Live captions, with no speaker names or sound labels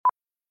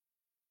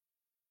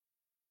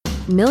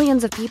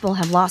Millions of people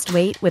have lost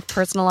weight with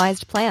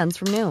personalized plans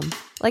from Noom.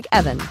 Like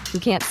Evan, who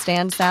can't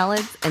stand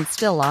salads and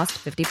still lost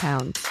 50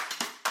 pounds.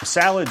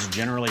 Salads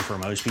generally for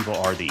most people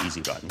are the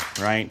easy button,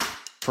 right?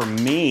 For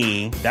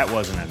me, that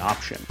wasn't an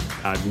option.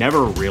 I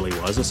never really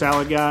was a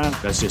salad guy.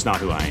 That's just not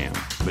who I am.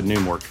 But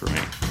Noom worked for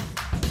me.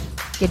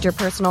 Get your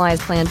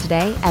personalized plan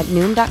today at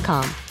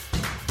Noom.com.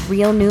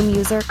 Real Noom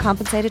user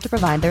compensated to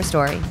provide their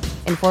story.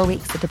 In 4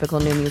 weeks, the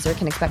typical Noom user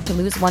can expect to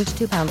lose 1 to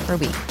 2 pounds per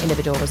week.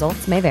 Individual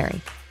results may vary.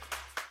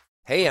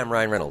 Hey, I'm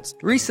Ryan Reynolds.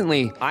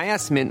 Recently, I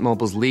asked Mint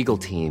Mobile's legal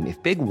team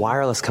if big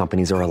wireless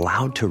companies are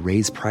allowed to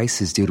raise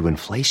prices due to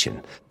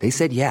inflation. They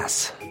said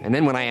yes. And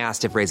then when I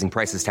asked if raising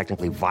prices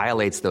technically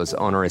violates those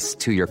onerous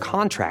 2-year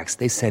contracts,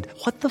 they said,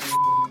 "What the f***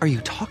 are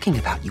you talking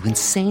about, you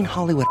insane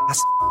Hollywood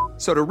ass?"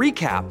 So to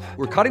recap,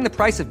 we're cutting the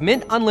price of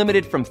Mint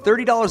Unlimited from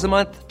 $30 a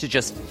month to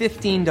just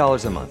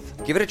 $15 a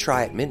month. Give it a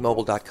try at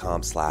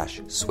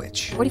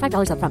mintmobile.com/switch.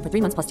 $45 up front for 3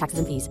 months plus taxes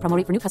and fees. Promo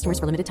rate for new customers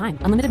for limited time.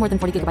 Unlimited more than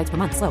 40 gigabytes per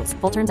month. Slows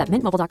full terms at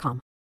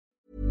mintmobile.com.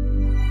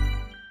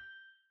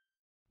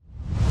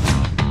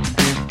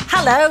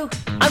 Hello,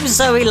 I'm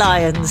Zoe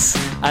Lyons.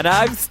 And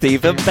I'm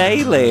Stephen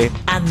Bailey.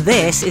 And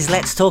this is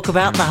Let's Talk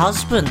About the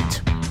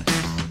Husband.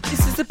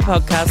 This is a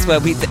podcast where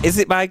we... Is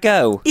it my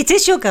go? It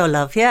is your go,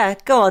 love, yeah.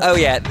 Go on. Oh,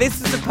 yeah. This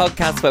is a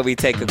podcast where we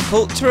take a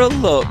cultural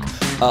look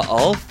at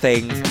all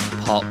things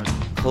pop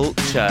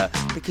culture.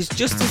 Because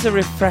just as a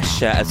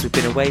refresher, as we've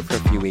been away for a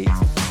few weeks,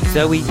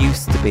 Zoe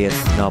used to be a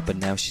snob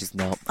and now she's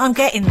not. I'm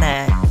getting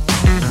there.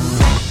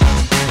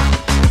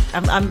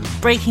 I'm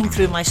breaking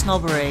through my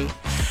snobbery.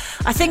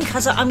 I think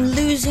as I'm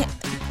losing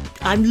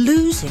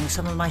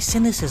some of my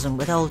cynicism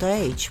with old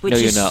age. Which no,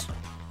 is, you're not.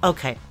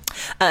 Okay.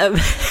 I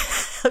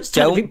was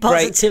trying to be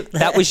positive there.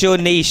 That was your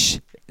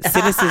niche.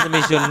 Cynicism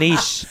is your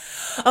niche.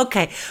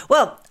 Okay.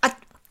 Well, I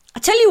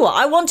tell you what,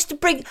 I'm going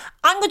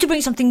to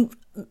bring something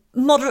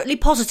moderately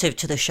positive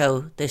to the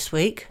show this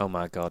week. Oh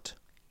my God.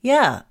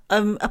 Yeah,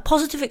 a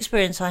positive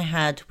experience I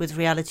had with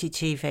reality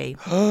TV.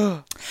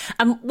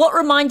 And what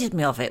reminded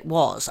me of it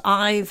was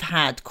I've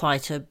had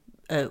quite a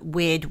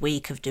weird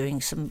week of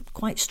doing some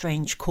quite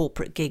strange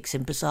corporate gigs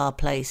in bizarre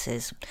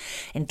places,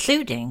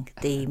 including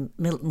the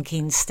Milton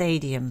Keynes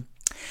Stadium.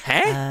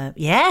 Hey?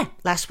 Yeah,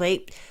 last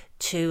week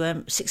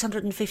to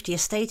 650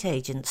 estate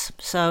agents.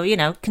 So,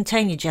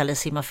 contain your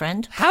jealousy, my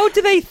friend. How do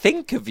they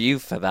think of you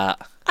for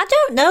that? I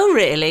don't know,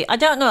 really. I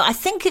don't know. I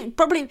think it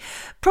probably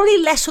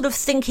less sort of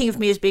thinking of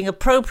me as being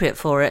appropriate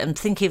for it and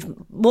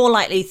more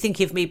likely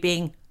thinking of me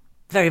being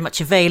very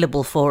much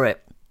available for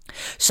it.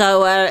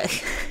 So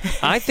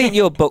I think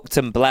you're booked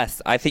and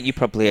blessed. I think you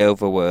probably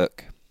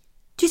overwork.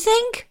 Do you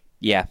think?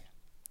 Yeah.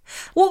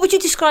 What would you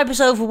describe as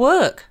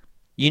overwork?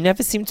 You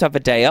never seem to have a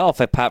day off,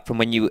 apart from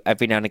when you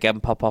every now and again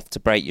pop off to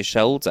break your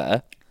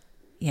shoulder.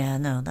 Yeah,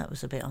 no, that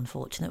was a bit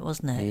unfortunate,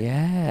 wasn't it?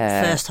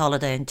 Yeah. First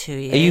holiday in 2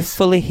 years. Are you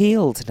fully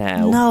healed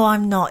now? No,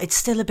 I'm not. It's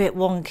still a bit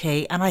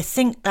wonky. And I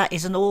think that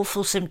is an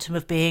awful symptom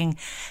of being,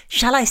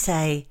 shall I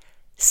say,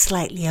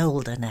 slightly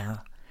older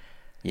now.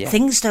 Yeah.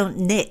 Things don't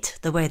knit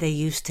the way they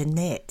used to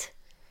knit.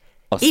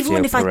 Even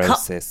when if I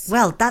cut,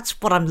 well, that's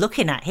what I'm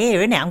looking at here,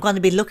 isn't it? I'm going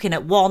to be looking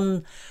at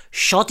one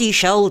shoddy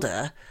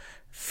shoulder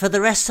for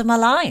the rest of my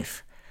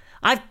life.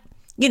 I've,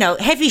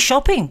 heavy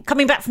shopping,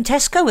 coming back from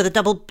Tesco with a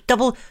double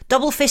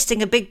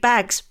fisting of big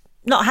bags.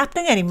 Not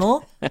happening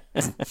anymore.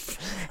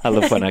 I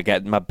love when I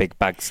get my big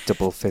bags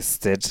double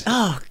fisted.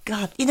 Oh,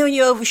 God. When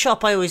you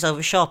overshop, I always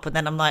overshop. And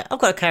then I'm like, I've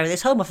got to carry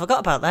this home. I forgot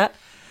about that.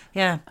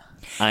 Yeah.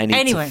 I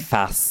need to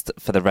fast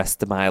for the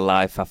rest of my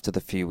life after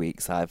the few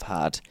weeks I've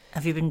had.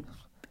 Have you been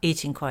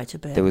eating quite a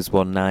bit? There was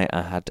one night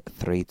I had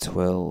 3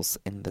 twirls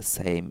in the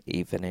same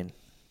evening.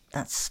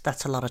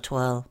 That's a lot of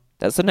twirl.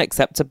 That's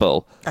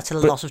unacceptable. That's a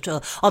lot of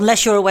twirl.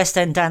 Unless you're a West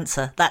End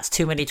dancer, that's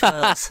too many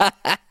twirls.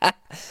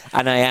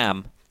 And I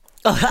am.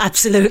 Oh,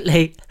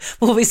 absolutely.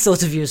 Always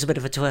thought of you as a bit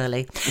of a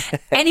twirly.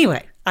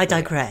 Anyway, I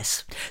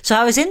digress. So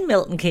I was in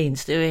Milton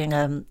Keynes doing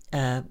a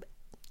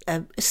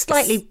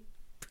slightly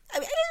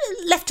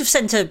left of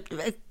centre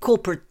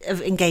corporate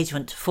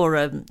engagement for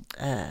a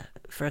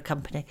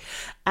company,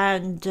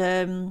 and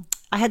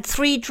I had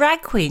 3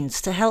 drag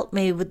queens to help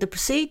me with the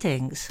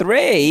proceedings.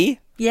 3?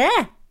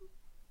 Yeah.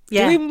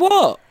 Doing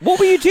what? What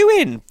were you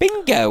doing?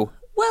 Bingo?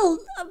 Well,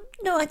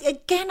 no. I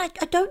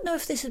don't know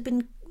if this had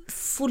been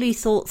fully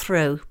thought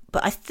through,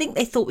 but I think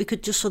they thought we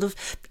could just sort of.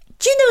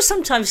 Do you know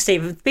sometimes,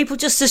 Stephen, people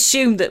just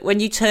assume that when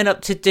you turn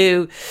up to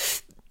do.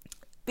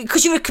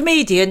 Because you're a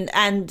comedian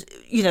and,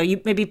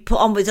 you maybe put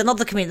on with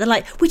another comedian, they're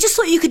like, we just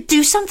thought you could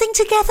do something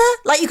together.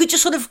 Like you could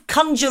just sort of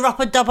conjure up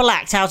a double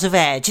act out of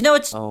air. Do you know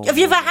have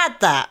you ever had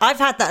that? I've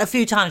had that a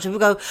few times where we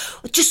go,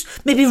 just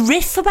maybe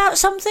riff about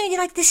something. You're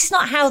like, this is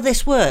not how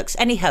this works.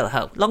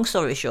 Anyhow, long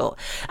story short.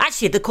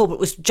 Actually, the corporate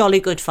was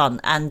jolly good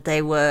fun and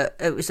it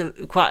was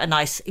quite a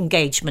nice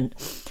engagement.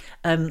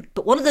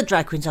 But one of the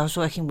drag queens I was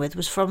working with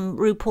was from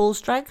RuPaul's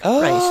Drag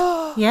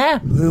Race. Yeah.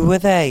 Who were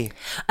they?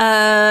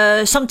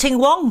 Something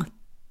Wong.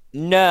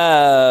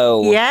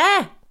 No.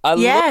 Yeah. I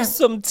love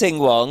Something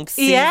Wong.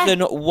 Season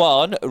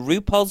 1,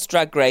 RuPaul's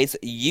Drag Race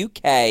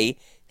UK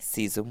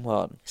Season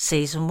 1.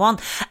 Season 1.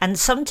 And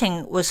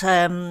something was,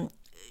 they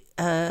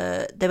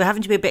were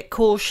having to be a bit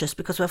cautious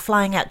because we're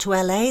flying out to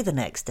LA the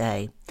next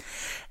day.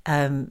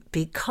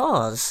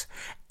 Because,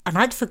 and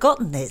I'd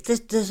forgotten this,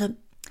 there's a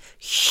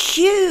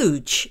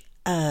huge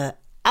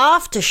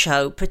after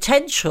show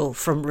potential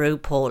from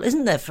RuPaul,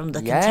 isn't there, from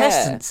the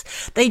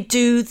contestants? They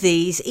do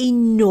these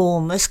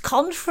enormous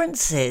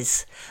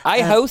conferences.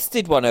 I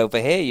hosted one over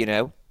here, you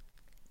know.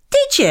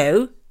 Did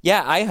you?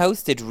 Yeah, I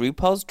hosted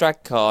RuPaul's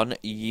Drag Con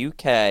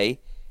UK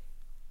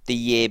the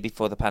year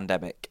before the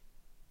pandemic.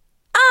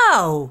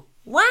 Oh,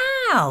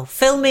 wow.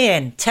 Fill me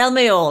in. Tell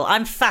me all.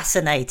 I'm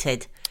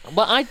fascinated.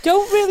 Well, I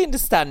don't really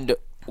understand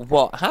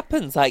what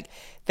happens. Like,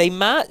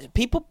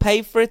 people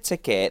pay for a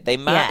ticket, they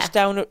march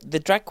down, the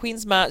drag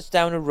queens march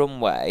down a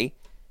runway,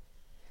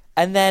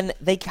 and then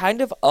they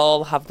kind of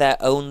all have their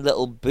own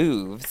little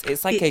booths.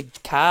 It's like a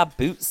car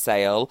boot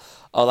sale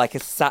or like a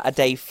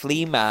Saturday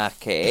flea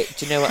market,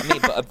 do you know what I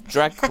mean? But of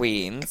drag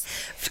queens.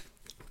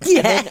 Yeah.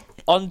 And then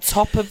on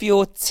top of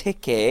your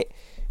ticket,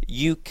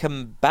 you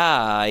can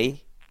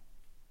buy,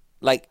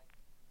 like,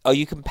 or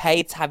you can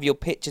pay to have your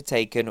picture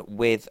taken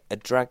with a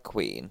drag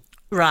queen.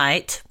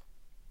 Right.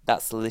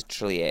 That's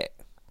literally it.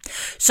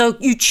 So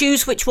you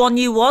choose which one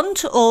you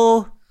want,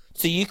 or?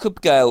 So you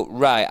could go,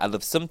 right, I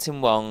love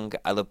Something Wong,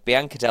 I love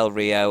Bianca Del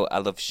Rio, I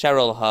love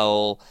Cheryl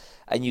Hole,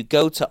 and you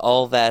go to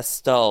all their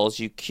stalls,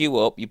 you queue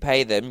up, you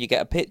pay them, you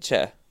get a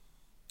picture.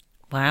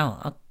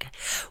 Wow, okay.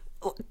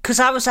 Because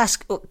I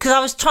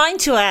was trying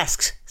to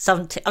ask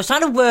something, I was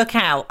trying to work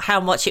out how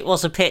much it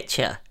was a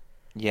picture.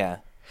 Yeah.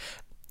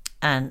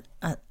 And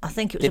I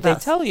think it was Did they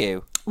tell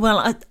you?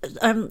 Well,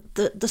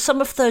 the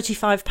sum of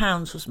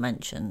 £35 was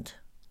mentioned.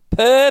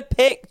 Per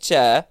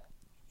picture?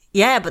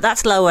 Yeah, but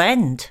that's low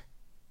end.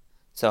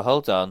 So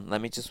hold on,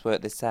 let me just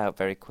work this out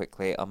very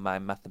quickly on my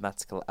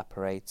mathematical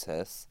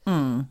apparatus.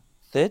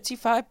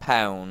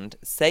 £35,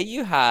 say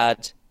you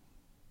had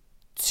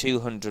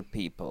 200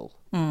 people.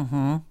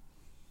 Mm-hmm.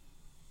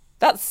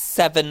 That's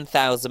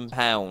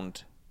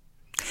 £7,000.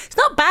 It's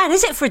not bad,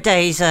 is it, for a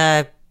day's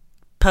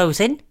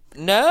posing?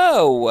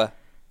 No.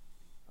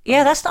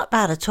 Yeah, that's not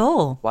bad at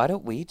all. Why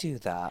don't we do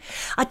that?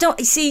 I don't,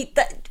 you see,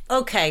 that,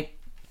 okay.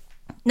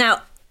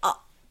 Now,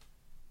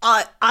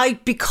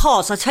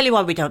 because I tell you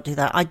why we don't do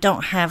that. I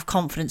don't have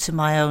confidence in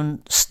my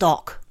own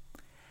stock.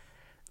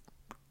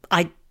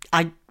 I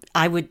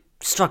would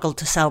struggle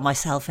to sell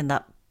myself in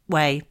that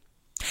way.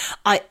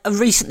 I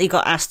recently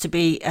got asked to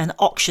be an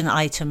auction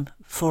item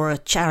for a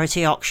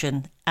charity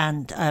auction,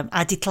 and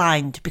I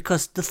declined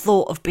because the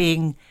thought of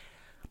being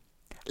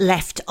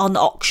left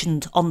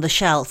unauctioned on the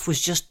shelf was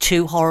just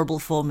too horrible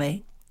for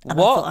me. And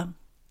what?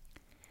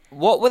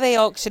 What were they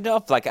auctioning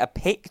off? Like a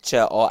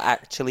picture or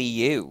actually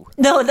you?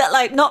 No, that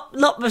like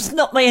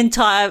not my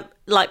entire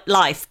like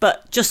life,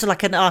 but just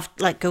like an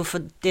after, like go for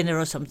dinner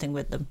or something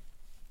with them.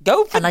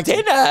 Go for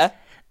dinner?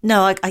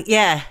 No, I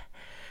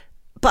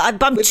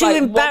but I'm with too like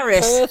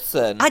embarrassed. One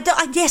person?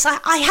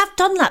 I have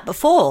done that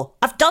before.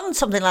 I've done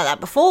something like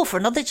that before for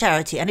another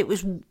charity, and it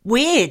was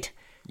weird.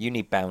 You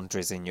need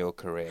boundaries in your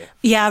career.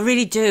 Yeah, I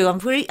really do.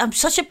 I'm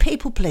such a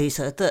people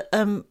pleaser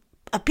that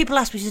people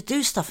ask me to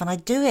do stuff and I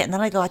do it, and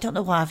then I go, I don't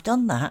know why I've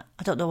done that.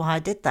 I don't know why I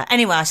did that.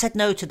 Anyway, I said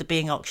no to the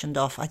being auctioned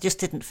off. I just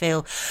didn't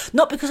feel,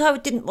 not because I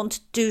didn't want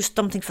to do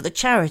something for the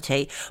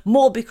charity,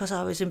 more because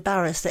I was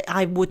embarrassed that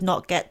they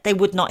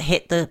would not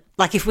hit the,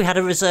 like if we had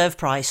a reserve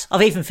price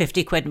of even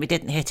 50 quid and we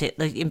didn't hit it,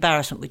 the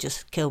embarrassment would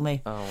just kill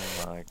me. Oh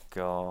my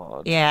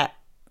God. Yeah,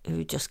 it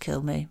would just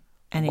kill me.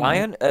 Anyway.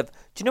 Why on earth?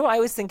 Do you know what I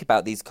always think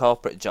about these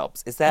corporate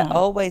jobs? Is they're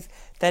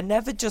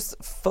never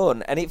just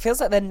fun, and it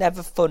feels like they're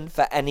never fun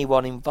for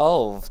anyone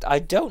involved. I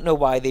don't know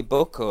why they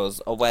book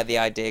us or where the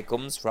idea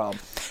comes from.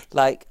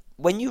 Like,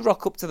 when you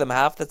rock up to them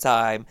half the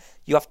time,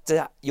 your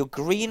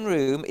green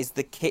room is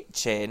the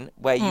kitchen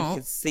where you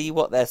can see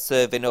what they're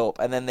serving up,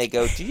 and then they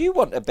go, do you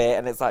want a bit?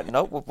 And it's like,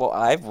 not with what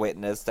I've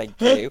witnessed, thank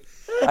you.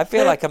 I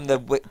feel like I'm the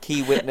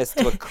key witness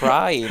to a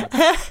crime.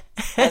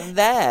 And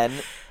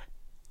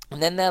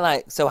then they're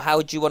like, so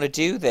how do you want to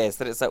do this?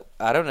 And it's like,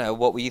 I don't know,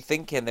 what were you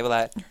thinking? They were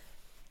like,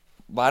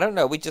 well, I don't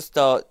know, we just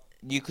thought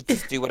you could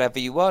just do whatever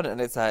you want. And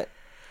it's like,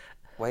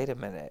 wait a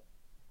minute.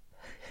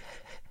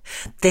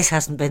 This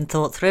hasn't been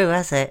thought through,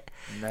 has it?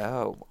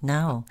 No.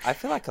 I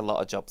feel like a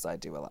lot of jobs I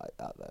do are like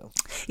that, though.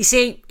 You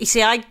see,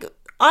 I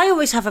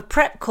always have a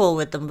prep call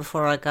with them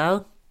before I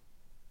go.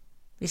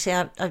 You see,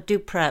 I do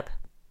prep.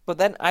 But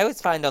then I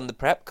always find on the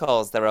prep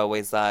calls, they're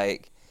always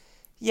like,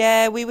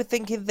 yeah, we were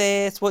thinking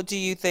this. What do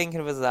you think?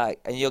 And it was like,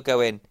 and you'll go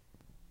in,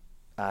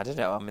 I don't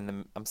know,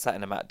 I'm sat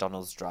in a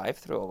McDonald's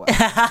drive-through or whatever.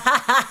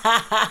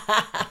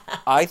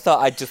 I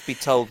thought I'd just be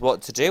told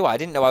what to do. I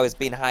didn't know I was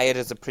being hired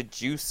as a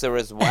producer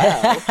as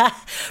well.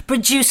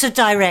 Producer,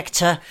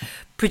 director,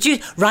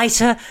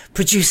 writer,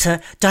 producer,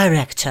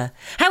 director.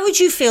 How would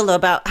you feel though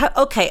about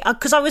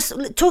because I was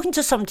talking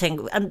to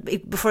something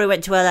before I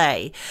went to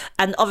LA,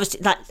 and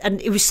obviously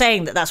and it was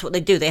saying that's what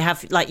they do. They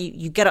have like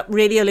you get up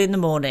really early in the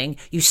morning,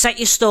 you set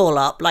your stall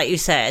up like you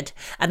said,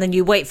 and then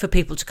you wait for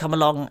people to come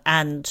along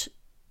and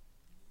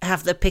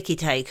have their picky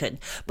taken.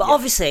 But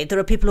obviously, there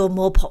are people who are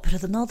more popular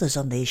than others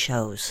on these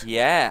shows.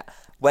 Yeah.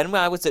 When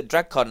I was at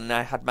DragCon and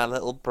I had my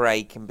little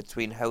break in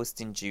between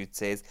hosting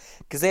duties,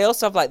 because they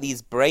also have like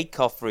these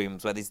break-off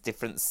rooms where there's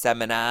different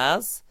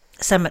seminars.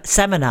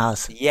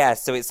 Seminars. Yeah,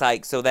 so it's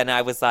like, so then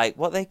I was like,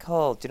 what are they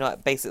called? Do you know,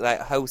 basically like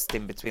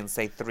hosting between,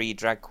 say, 3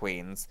 drag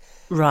queens.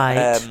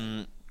 Right.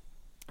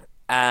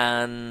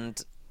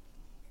 And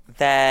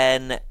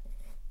then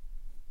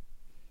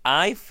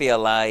I feel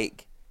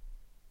like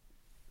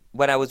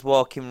when I was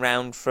walking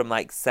round from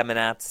like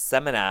seminar to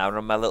seminar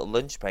on my little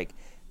lunch break,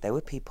 there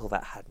were people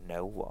that had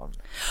no one.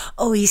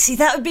 Oh, you see,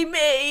 that would be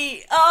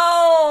me.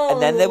 Oh.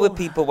 And then there were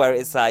people where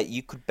it's like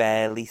you could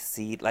barely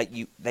see, like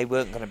they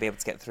weren't going to be able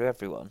to get through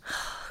everyone.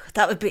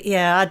 That would be,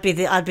 yeah. I'd be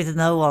the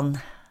no one.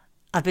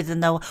 I'd be the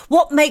no one.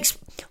 What makes?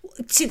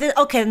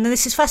 Okay, and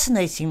this is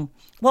fascinating.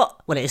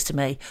 Well, it is to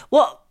me.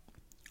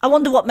 I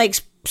wonder what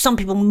makes some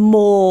people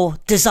more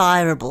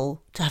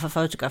desirable to have a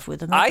photograph with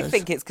than others. I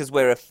think it's because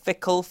we're a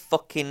fickle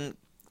fucking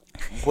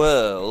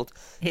world.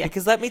 Yeah.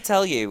 Because let me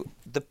tell you,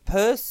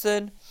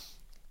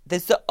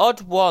 there's the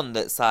odd one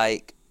that's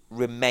like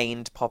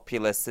remained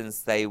popular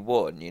since they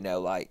won, you know,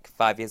 like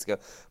 5 years ago.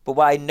 But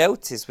what I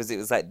noticed was it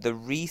was like the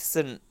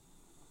recent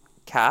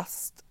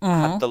cast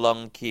had the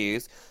long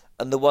queues,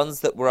 and the ones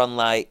that were on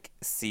like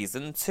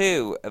season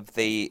 2 of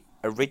the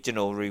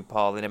original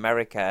RuPaul in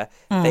America,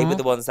 they were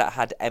the ones that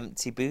had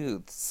empty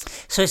booths.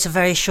 So it's a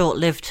very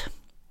short-lived.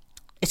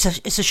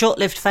 It's a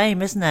short-lived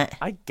fame, isn't it?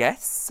 I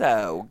guess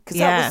so, because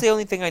that was the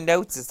only thing I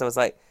noticed. I was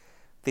like,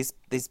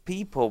 there's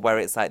people where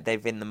it's like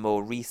they've in the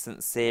more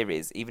recent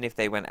series, even if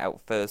they went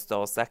out first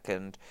or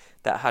second,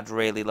 that had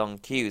really long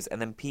queues,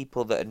 and then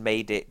people that had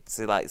made it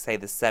to like say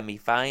the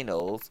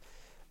semi-finals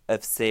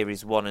of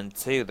series 1 and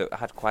 2 that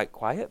had quite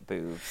quiet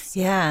booths.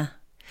 Yeah,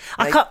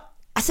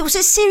 I think was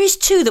it series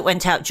 2 that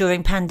went out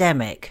during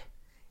pandemic?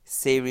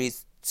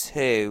 Series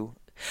 2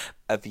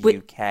 of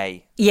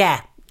UK.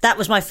 Yeah, that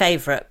was my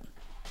favourite.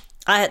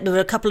 I had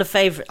a couple of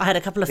favourites in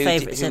there.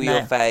 Who were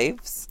your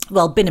faves?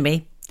 Well,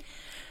 Bimini.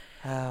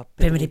 Oh,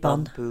 Bimini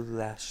Bond.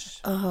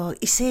 Boulash. Oh,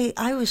 you see,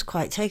 I was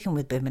quite taken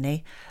with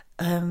Bimini.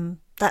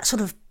 That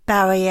sort of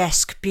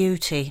Bowie-esque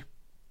beauty.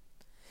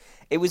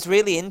 It was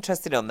really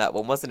interesting on that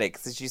one, wasn't it?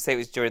 Because as you say, it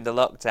was during the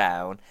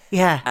lockdown.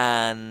 Yeah.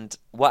 And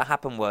what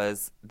happened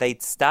was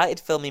they'd started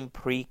filming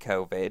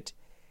pre-COVID.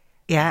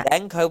 Yeah.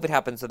 Then COVID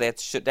happened, so they had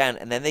to shut down.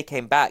 And then they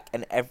came back,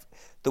 and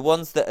the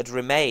ones that had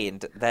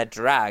remained, their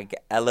drag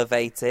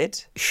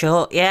elevated.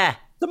 Sure, yeah.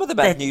 Some of them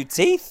had new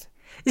teeth.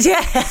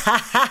 Yeah.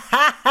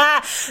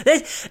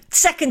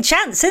 Second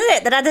chance, isn't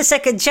it? That had a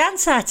second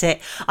chance at it.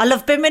 I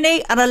love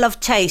Bimini and I love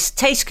Taste.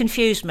 Taste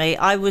confused me.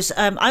 I was,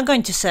 I'm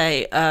going to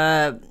say,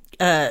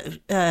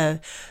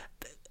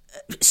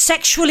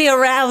 sexually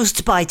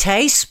aroused by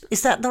Taste.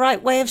 Is that the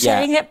right way of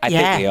saying it? I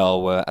think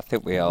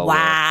we all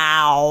were.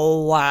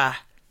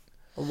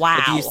 Wow.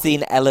 Have you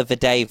seen Ella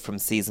Vidae from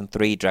season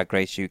 3 Drag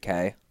Race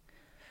UK?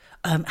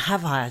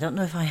 Have I? I don't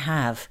know if I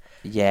have.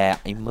 Yeah,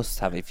 you must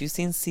have. If you've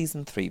seen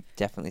season 3, you've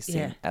definitely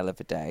seen Ella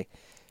Vidae.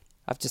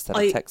 I've just had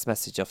a text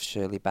message off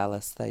Shirley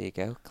Ballas. There you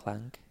go,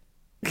 clang.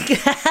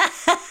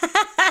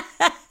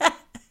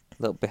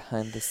 Little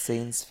behind the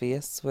scenes for you,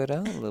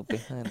 sweetheart. A little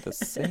behind the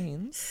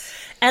scenes.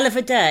 Ella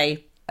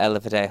Vidae.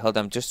 Hold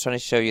on, I'm just trying to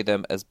show you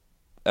them as,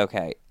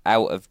 okay,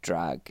 out of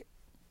drag.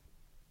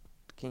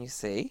 Can you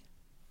see?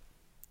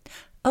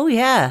 Oh,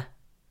 yeah.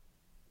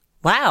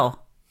 Wow.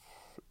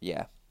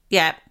 Yeah.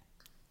 Yeah.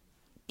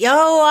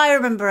 Oh, I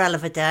remember Ella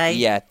Vidae.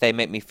 Yeah, they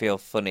make me feel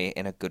funny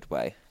in a good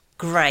way.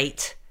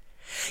 Great.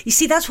 You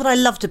see, that's what I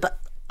loved about...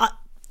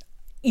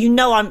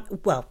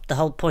 the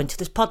whole point of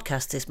this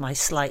podcast is my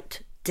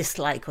slight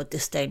dislike or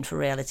disdain for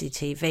reality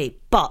TV.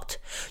 But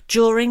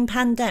during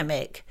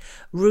pandemic,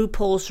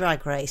 RuPaul's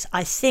Drag Race,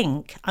 I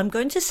think, I'm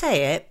going to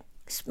say it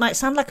might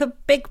sound like a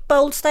big,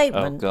 bold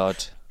statement. Oh,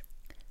 God.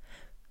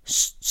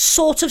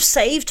 Sort of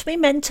saved me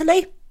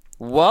mentally.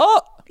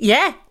 What?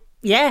 Yeah.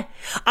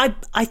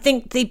 I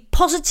think the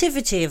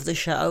positivity of the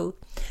show,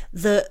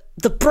 the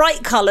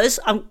bright colours,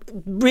 I'm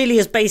really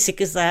as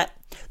basic as that,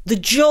 the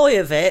joy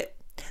of it,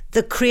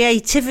 the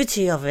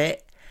creativity of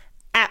it,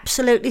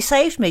 absolutely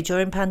saved me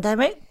during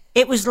pandemic.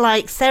 It was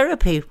like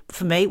therapy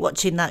for me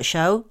watching that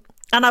show,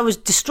 and I was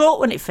distraught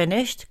when it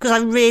finished because I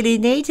really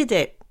needed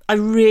it.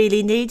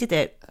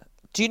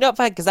 Do you not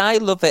find, because I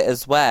love it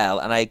as well,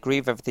 and I agree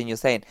with everything you're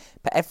saying,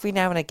 but every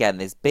now and again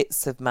there's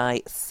bits of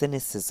my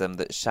cynicism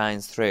that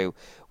shines through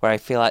where I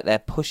feel like they're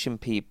pushing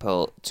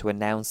people to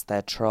announce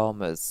their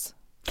traumas.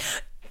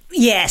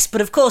 Yes, but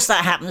of course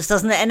that happens,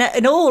 doesn't it?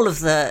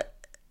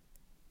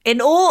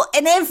 In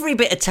every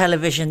bit of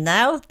television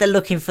now, they're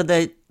looking for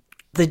the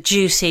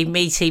juicy,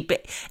 meaty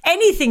bit.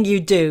 Anything you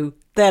do,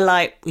 they're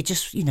like, we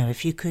just,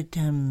 if you could...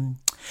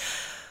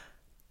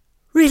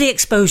 really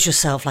expose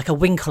yourself like a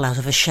winkle out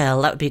of a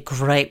shell. That would be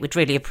great. We'd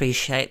really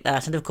appreciate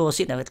that. And of course,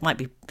 it might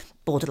be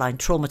borderline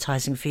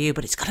traumatizing for you,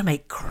 but it's got to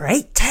make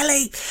great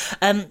telly.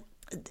 Well,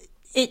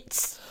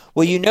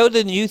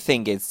 the new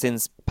thing is,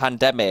 since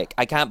pandemic,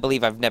 I can't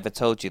believe I've never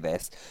told you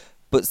this,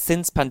 But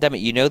since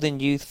pandemic, you know the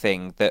new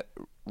thing that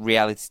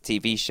reality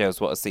TV shows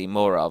want to see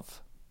more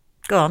of?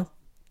 Go on.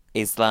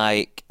 Is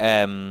like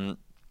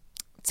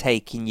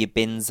taking your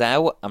bins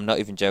out. I'm not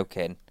even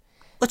joking.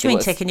 What do you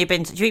mean taking your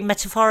bins? Do you mean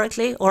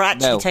metaphorically or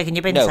actually taking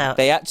your bins out? No,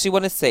 they actually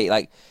want to see,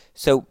 like,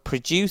 so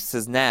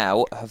producers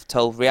now have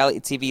told reality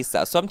TV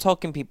stars, so I'm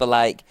talking people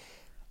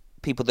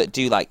that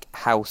do like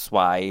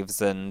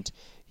Housewives and,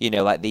 you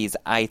know, like these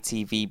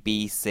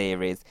ITVB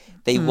series.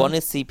 They want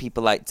to see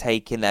people like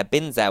taking their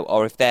bins out,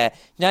 or if they're,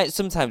 you know,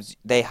 sometimes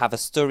they have a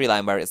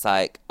storyline where it's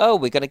like, oh,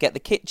 we're going to get the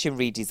kitchen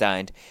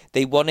redesigned.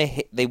 They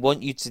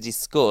want you to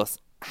discuss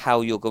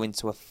how you're going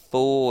to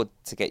afford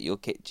to get your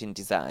kitchen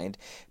designed,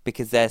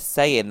 because they're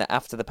saying that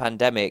after the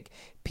pandemic,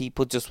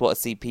 people just want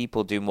to see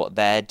people doing what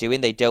they're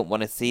doing. They don't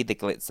want to see the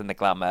glitz and the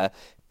glamour.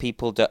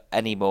 People don't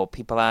anymore.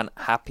 People aren't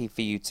happy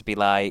for you to be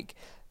like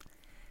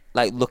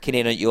looking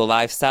in at your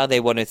lifestyle.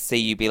 They want to see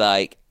you be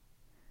like,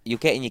 you're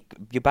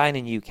buying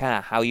a new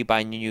car. How are you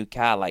buying a new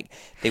car? Like,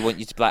 they want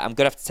you to be like, I'm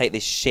gonna have to take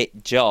this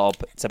shit job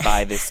to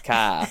buy this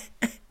car.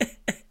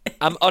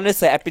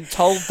 I've been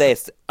told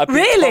this.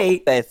 Really?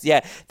 Told this.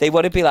 Yeah. They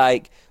want to be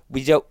like,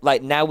 we don't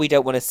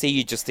want to see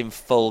you just in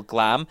full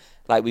glam.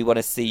 Like, we want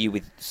to see you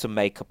with some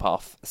makeup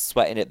off,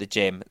 sweating at the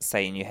gym,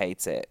 saying you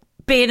hate it.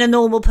 Being a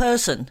normal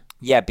person.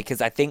 Yeah,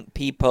 because I think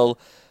people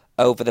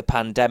over the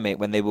pandemic,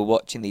 when they were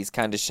watching these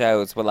kind of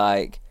shows, were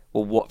like,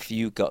 well, what have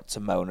you got to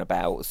moan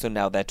about? So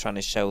now they're trying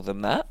to show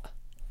them that.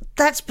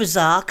 That's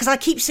bizarre, because I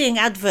keep seeing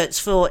adverts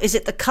for, is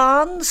it the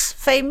Khan's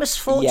famous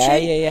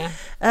fortune? Yeah.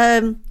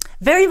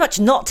 Very much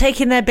not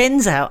taking their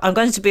bins out, I'm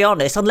going to be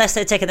honest, unless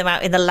they're taking them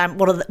out in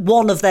the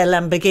one of their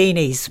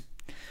Lamborghinis.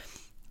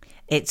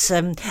 It's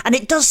and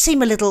it does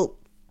seem a little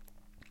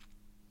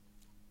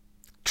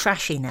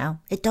trashy now.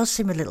 It does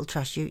seem a little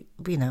trashy,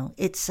 you know.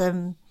 It's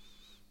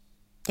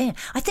yeah,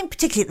 I think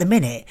particularly at the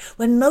minute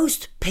when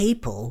most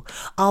people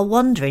are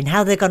wondering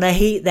how they're going to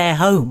heat their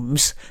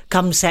homes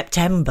come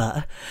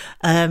September,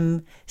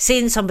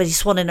 seeing somebody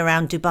swanning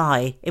around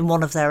Dubai in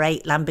one of their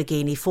 8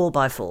 Lamborghini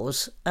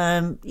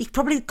 4x4s, you've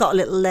probably got a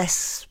little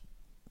less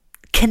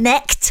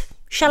connect,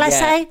 shall I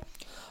say?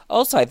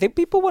 Also, I think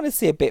people want to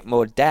see a bit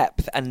more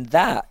depth, and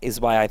that is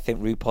why I think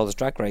RuPaul's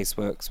Drag Race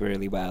works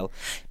really well,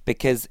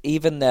 because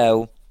even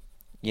though,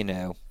 you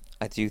know,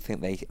 I do think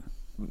they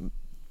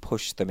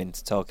push them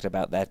into talking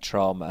about their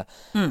trauma,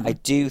 I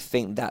do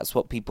think that's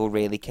what people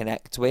really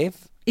connect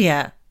with.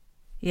 Yeah.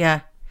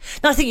 No,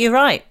 I think you're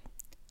right.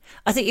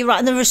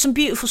 And there are some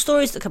beautiful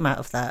stories that come out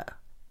of that.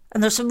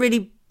 And there's some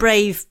really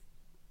brave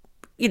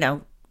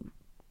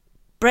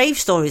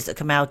stories that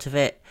come out of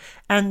it.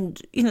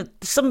 And, you know,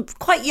 some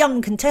quite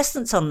young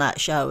contestants on that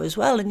show as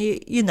well. And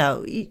you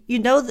know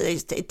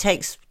that it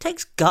takes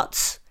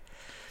guts.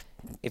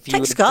 If you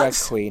were a drag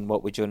queen,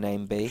 what would your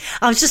name be?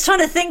 I was just trying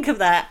to think of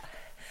that.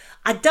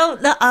 I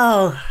don't know.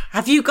 Oh,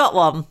 have you got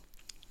one?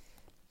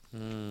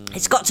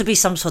 It's got to be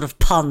some sort of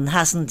pun,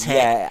 hasn't it?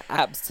 Yeah,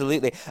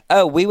 absolutely.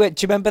 Oh, do you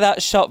remember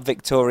that shop,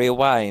 Victoria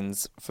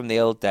Wines, from the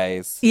old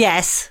days?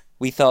 Yes.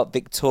 We thought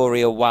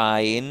Victoria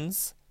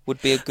Wines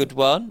would be a good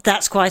one.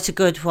 That's quite a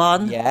good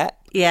one. Yeah.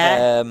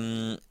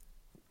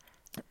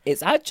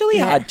 It's actually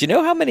hard. Do you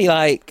know how many,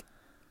 like,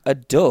 are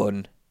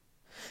done?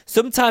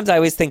 Sometimes I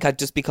always think I'd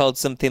just be called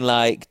something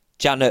like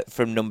Janet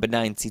from Number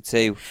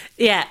 92.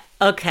 Yeah.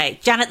 Okay.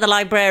 Janet the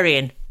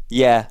librarian.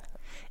 Yeah.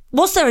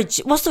 Was there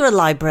a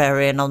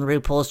librarian on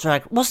RuPaul's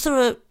Drag? Was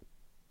there a...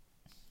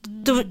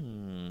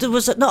 There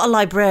was not a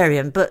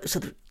librarian, but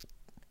sort of...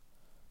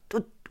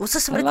 Was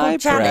there somebody called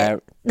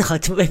Janet? No,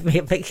 don't make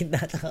me making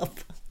that up.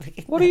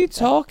 What are you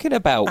talking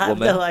about,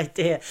 woman? I have no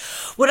idea.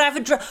 Would I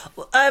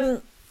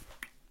have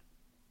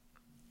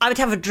I would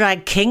have a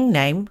drag king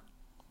name.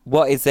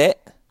 What is it?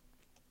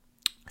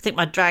 I think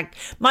my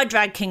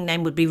drag king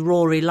name would be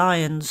Rory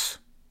Lyons.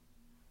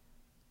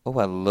 Oh,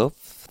 I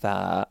love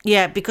that.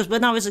 Yeah, because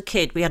when I was a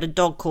kid, we had a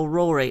dog called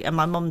Rory, and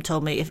my mum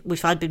told me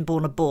if I'd been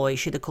born a boy,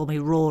 she'd have called me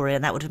Rory,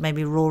 and that would have made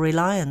me Rory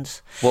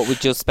Lyons. What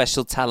would your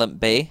special talent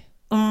be?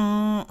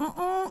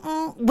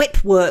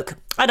 Whip work.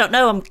 I don't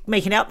know. I'm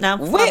making it up now.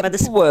 Whip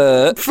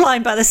work?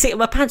 Flying by the seat of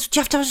my pants. Do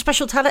you have to have a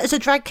special talent as a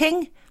drag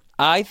king?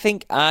 I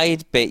think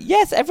I'd be...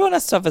 Yes, everyone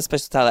has to have a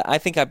special talent. I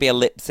think I'd be a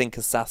lip sync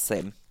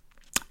assassin.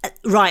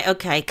 Right,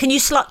 okay. Can you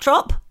slut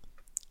drop?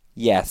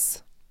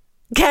 Yes.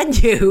 Can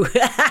you?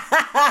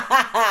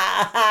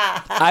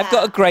 I've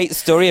got a great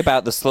story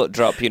about the slut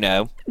drop, you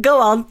know. Go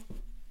on.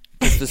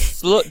 The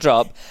slut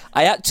drop,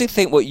 I actually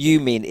think what you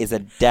mean is a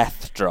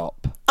death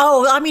drop.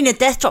 Oh, I mean a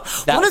death drop.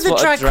 That's one of the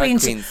what drag a drag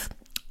queens... queen's...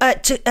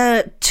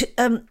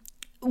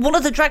 one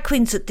of the drag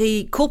queens at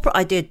the corporate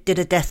I did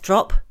a death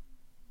drop.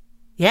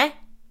 Yeah?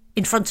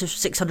 In front of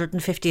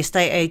 650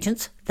 estate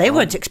agents. They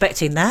weren't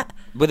expecting that.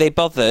 Were they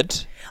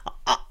bothered?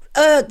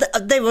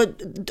 They were...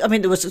 I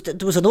mean, there was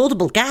an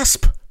audible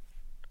gasp.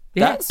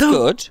 Yeah. That's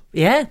good.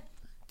 Yeah.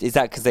 Is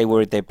that because they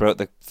worried they broke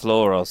the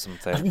floor or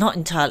something? Not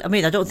entirely. I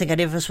mean, I don't think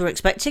any of us were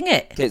expecting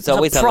it. It's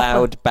always a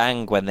loud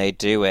bang when they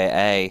do it,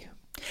 eh?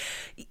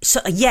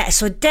 So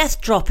a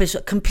death drop is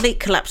a complete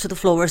collapse of the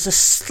floor, whereas a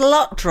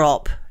slut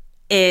drop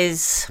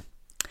is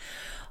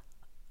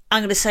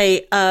I'm going to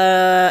say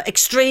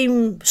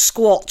extreme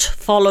squat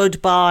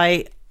followed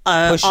by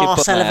Push your arse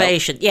butt out.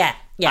 elevation. Yeah.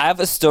 I have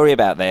a story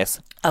about this.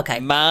 Okay.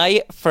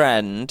 My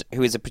friend,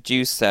 who is a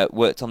producer,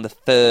 worked on the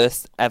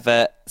first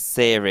ever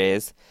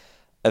series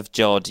of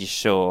Geordie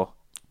Shore.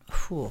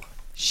 Whew.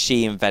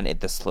 She invented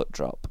the slut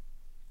drop.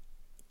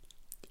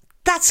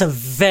 That's a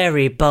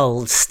very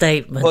bold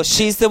statement. Well,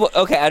 she's the one.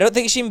 Okay, I don't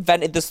think she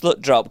invented the slut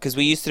drop because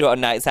we used to do it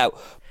on Nights Out,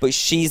 but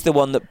she's the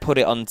one that put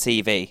it on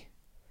TV.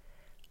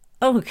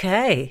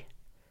 Okay.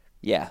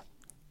 Yeah,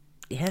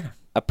 Yeah.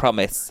 I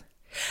promise.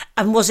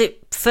 And was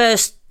it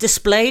first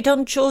displayed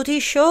on Geordie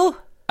Shore?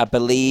 I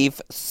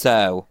believe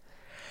so.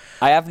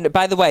 I have.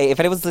 By the way, if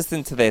anyone's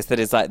listening to this that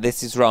is like,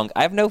 this is wrong,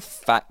 I have no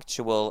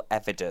factual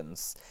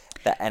evidence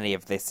that any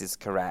of this is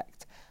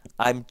correct.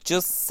 I'm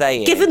just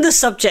saying. Given the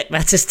subject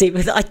matter,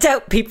 Stephen, I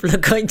doubt people are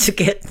going to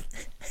get...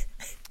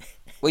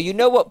 Well, you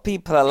know what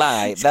people are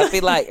like. They'll be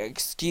like,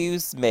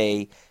 excuse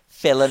me,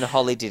 Phil and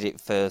Holly did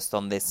it first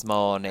on This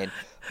Morning.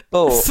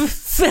 But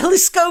Phil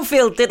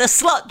Schofield did a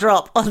slut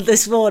drop on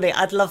This Morning.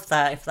 I'd love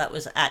that if that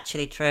was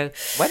actually true.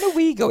 when are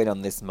we going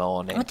on This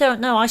Morning? I don't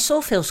know. I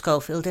saw Phil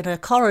Schofield in a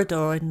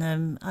corridor in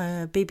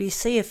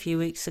BBC a few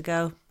weeks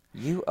ago.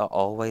 You are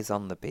always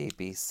on the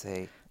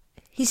BBC.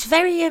 He's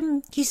very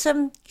he's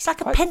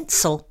like a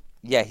pencil.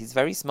 Yeah, he's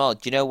very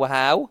smart. Do you know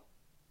how?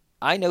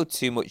 I know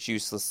too much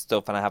useless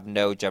stuff and I have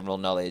no general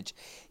knowledge.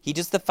 He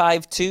does the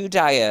 5-2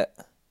 diet.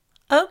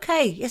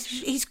 Okay, yes,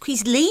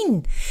 he's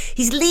lean.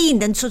 He's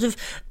lean and sort of,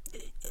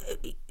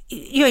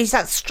 he's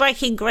that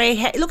striking grey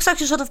hair. It looks like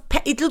a sort of.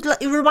 It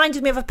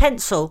reminded me of a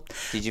pencil.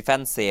 Did you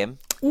fancy him?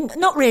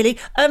 Not really.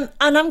 And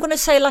I'm going to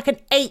say like an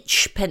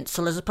H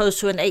pencil as opposed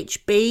to an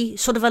HB,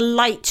 sort of a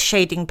light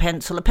shading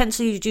pencil. A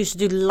pencil you used to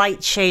do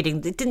light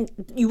shading.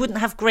 You wouldn't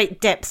have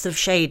great depth of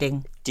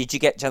shading. Did you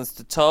get a chance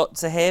to talk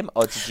to him,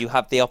 or did you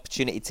have the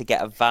opportunity to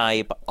get a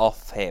vibe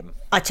off him?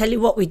 I tell you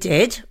what we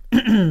did.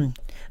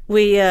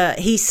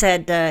 He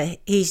said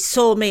he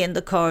saw me in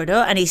the corridor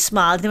and he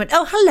smiled and he went,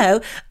 "Oh,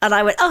 hello." And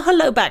I went, "Oh,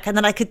 hello" back. And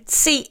then I could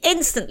see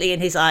instantly in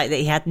his eye that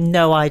he had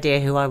no idea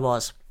who I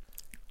was.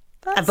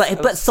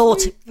 But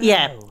thought,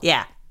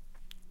 yeah.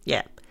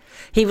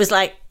 He was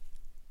like,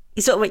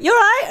 he sort of went, "You're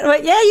right." I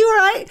went, "Yeah, you're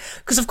right."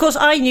 Because of course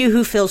I knew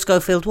who Phil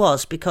Schofield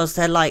was because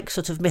they're like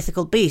sort of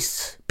mythical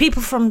beasts.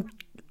 People from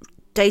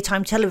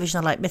daytime television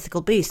are like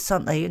mythical beasts,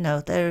 aren't they? You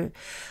know, they're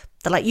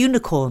like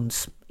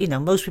unicorns. You know,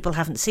 most people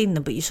haven't seen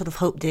them, but you sort of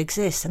hope they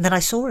exist. And then I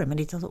saw him and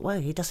he thought, wow,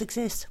 he does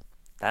exist.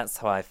 That's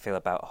how I feel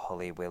about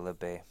Holly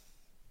Willoughby.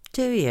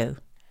 Do you?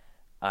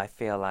 I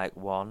feel like,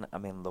 one,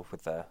 I'm in love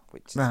with her,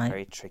 which is Right. a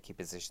very tricky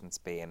position to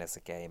be in as a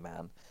gay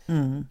man.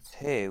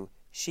 Two,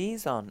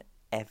 she's on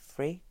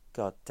every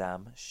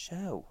goddamn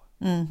show.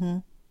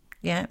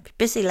 Yeah,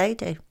 busy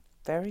lady.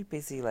 Very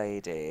busy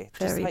lady.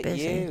 Very just like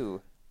busy.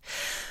 you.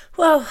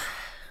 Well,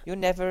 You're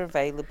never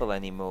available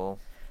anymore.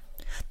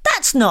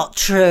 that's not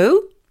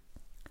true.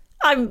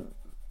 I'm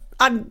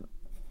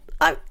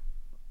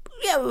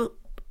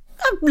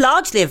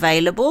largely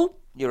available.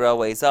 You're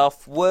always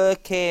off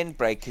working,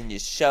 breaking your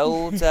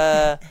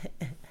shoulder.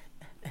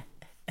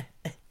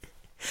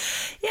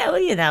 Yeah, well,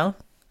 you know.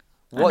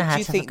 I know What how do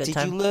you to have a think? good Did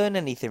time. you learn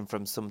anything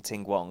from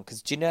Something One?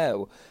 Because do you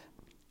know,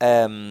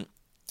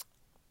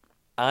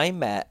 I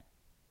met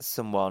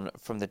someone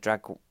from the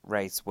drag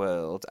race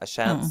world. I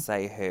shan't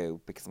say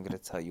who because I'm going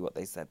to tell you what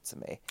they said to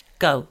me.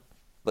 Go.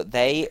 But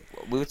we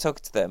were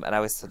talking to them, and I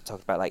was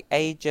talking about like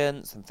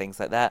agents and things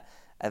like that.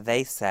 And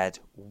they said,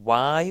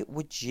 "Why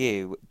would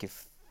you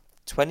give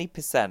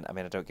 20%? I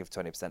mean, I don't give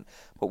 20%,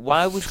 but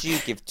why would you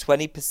give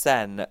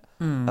 20%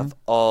 of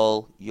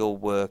all your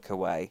work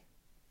away?"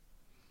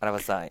 And I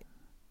was like,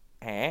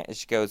 "Eh?" And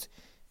she goes,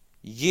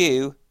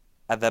 "You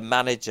are the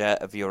manager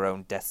of your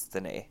own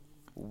destiny.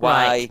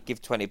 Why Right.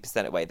 give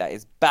 20% away? That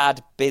is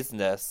bad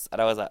business."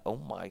 And I was like, "Oh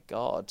my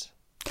God."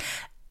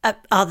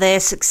 Are they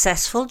a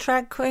successful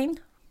drag queen?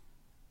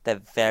 They're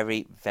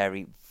very,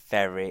 very,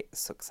 very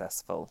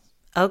successful.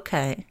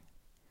 Okay.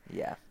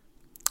 Yeah.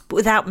 But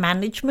without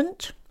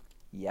management?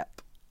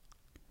 Yep.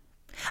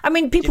 I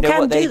mean, Do you people know can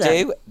what they do that.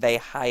 do? They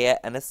hire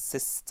an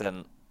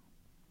assistant,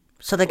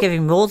 So they're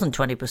giving more than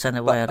 20%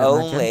 away, but I'd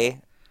imagine.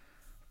 only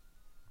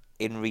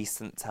in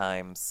recent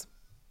times.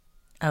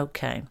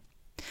 Okay.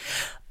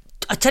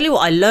 I tell you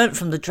what I learnt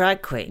from the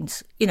drag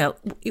queens. You know,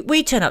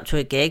 we turn up to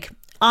a gig.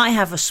 I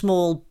have a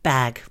small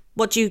bag.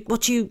 What do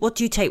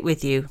you take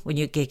with you when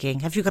you're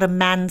gigging? Have you got a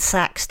man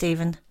sack,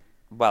 Stephen?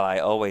 Well, I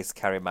always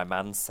carry my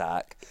man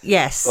sack,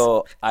 Yes.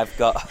 but I've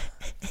got.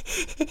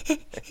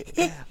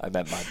 I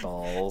meant my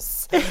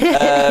balls.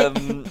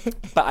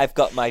 But I've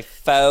got my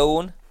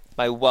phone,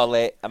 my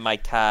wallet, and my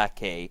car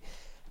key.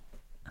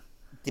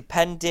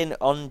 Depending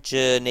on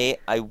journey,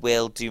 I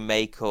will do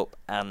makeup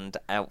and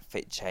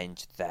outfit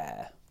change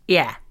there.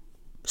 Yeah.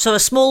 So a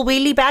small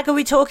wheelie bag, are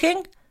we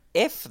talking?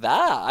 If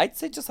that, I'd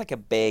say just like a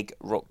big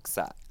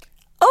rucksack.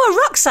 Oh, a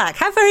rucksack.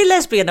 How very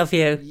lesbian of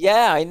you.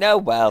 Yeah, I know.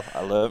 Well, I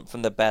learnt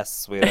from the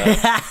best, sweetheart.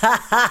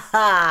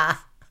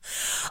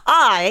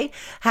 I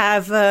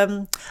have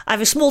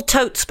a small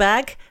totes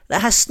bag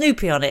that has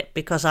Snoopy on it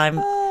because I'm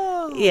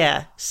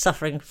Yeah,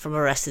 suffering from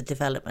arrested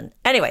development.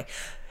 Anyway,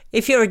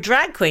 if you're a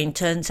drag queen,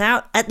 turns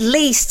out, at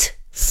least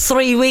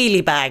 3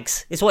 wheelie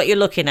bags is what you're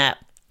looking at.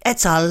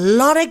 It's a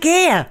lot of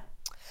gear.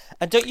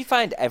 And don't you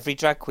find every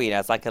drag queen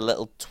has like a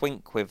little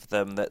twink with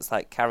them that's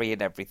like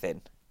carrying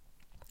everything?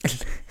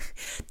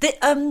 They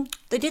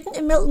didn't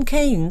in Milton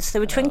Keynes. They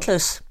were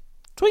twinklers.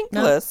 Twinkless?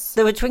 No,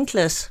 they were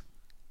twinklers.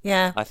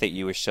 Yeah. I think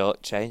you were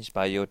shortchanged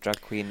by your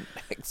drag queen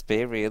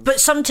experience. But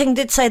something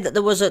did say that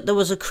there was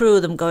a crew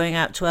of them going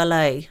out to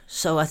LA.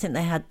 So I think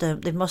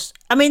there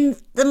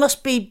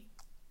must be.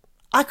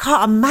 I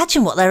can't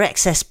imagine what their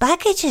excess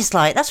baggage is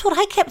like. That's what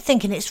I kept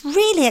thinking. It's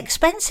really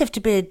expensive to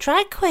be a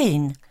drag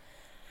queen.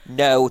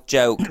 No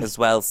joke as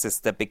well,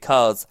 sister,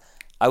 because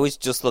I was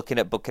just looking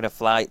at booking a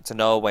flight to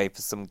Norway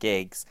for some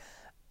gigs,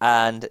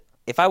 and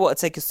if I want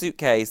to take a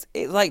suitcase,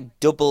 it like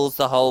doubles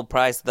the whole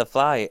price of the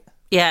flight.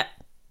 Yeah.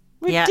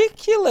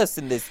 Ridiculous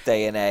in this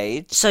day and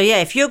age. So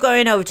yeah, if you're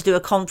going over to do a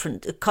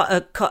conference,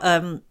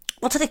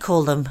 what do they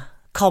call them?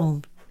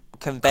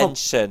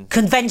 Convention.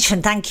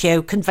 Convention, thank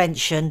you.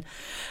 Convention.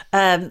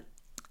 Yeah,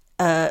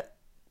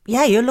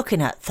 you're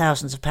looking at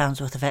thousands of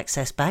pounds worth of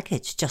excess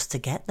baggage just to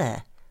get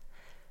there.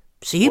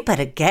 So you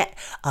better get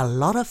a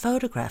lot of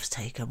photographs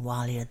taken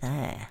while you're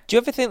there. Do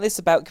you ever think this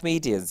about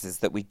comedians, is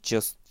that we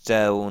just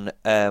don't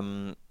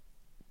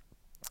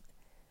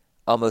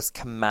almost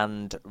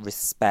command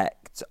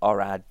respect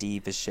or our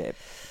divaship?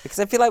 Because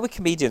I feel like with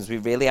comedians, we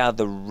really are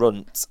the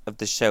runt of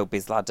the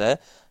showbiz ladder,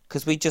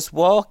 because we just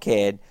walk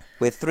in,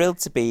 we're thrilled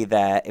to be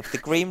there. If the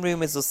green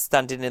room is us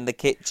standing in the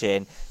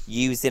kitchen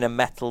using a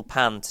metal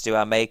pan to do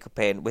our makeup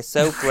in, we're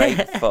so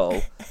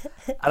grateful.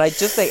 And I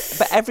just think,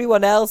 but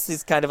everyone else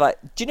is kind of like,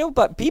 do you know,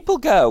 but people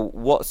go,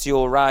 what's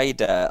your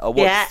rider? Or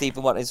what does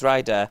Stephen want his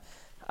rider?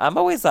 I'm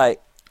always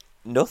like,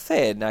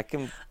 nothing. I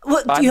can.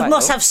 Well, you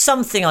must have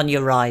something on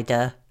your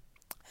rider.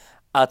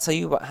 I'll tell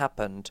you what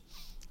happened.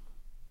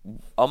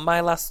 On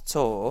my last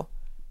tour,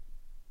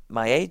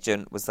 my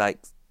agent was like,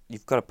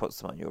 you've got to put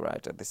some on your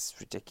rider. This is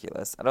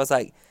ridiculous. And I was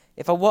like,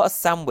 if I want a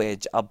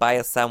sandwich, I'll buy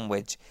a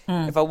sandwich.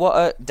 If I want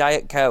a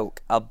Diet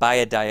Coke, I'll buy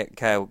a Diet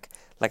Coke.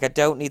 Like, I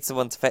don't need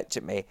someone to fetch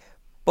at me.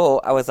 But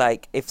I was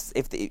like,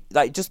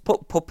 just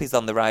put puppies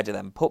on the rider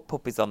then. Put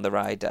puppies on the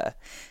rider.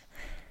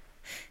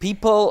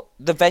 People,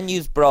 the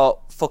venues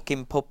brought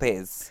fucking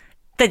puppies.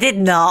 They did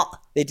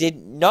not. They did.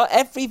 Not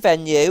every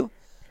venue,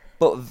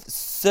 but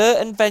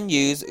certain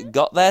venues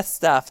got their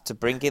staff to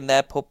bring in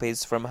their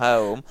puppies from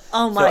home.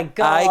 Oh my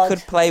God. I could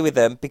play with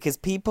them because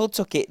people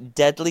took it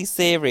deadly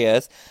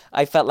serious.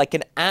 I felt like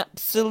an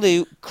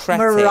absolute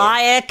cretin.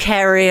 Mariah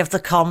Carey of the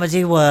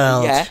comedy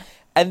world. Yeah.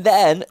 And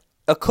then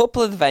a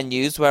couple of the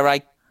venues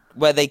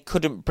where they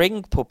couldn't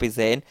bring puppies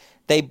in,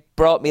 they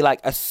brought me like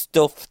a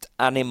stuffed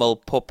animal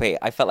puppy.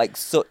 I felt like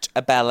such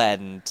a bell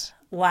end.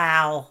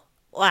 Wow.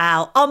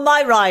 On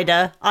my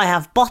rider, I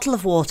have bottle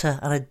of water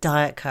and a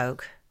Diet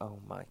Coke. Oh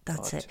my God.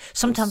 That's it.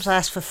 Sometimes I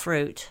ask for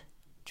fruit.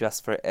 Do you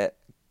ask for it at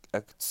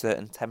a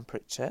certain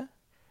temperature?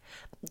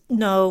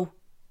 No.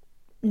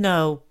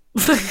 No.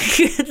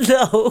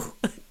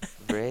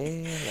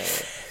 Really?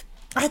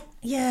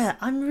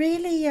 I'm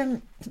really...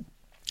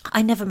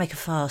 I never make a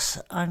fuss.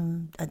 I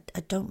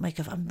don't make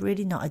I'm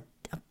really not...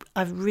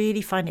 I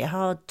really find it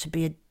hard to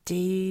be a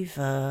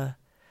diva.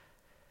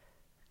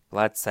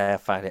 Well, I'd say I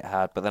find it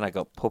hard, but then I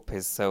got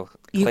puppies, so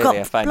You clearly got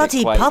I find bloody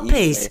it quite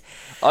puppies. easy.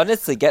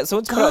 Honestly, get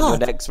someone to put it on God.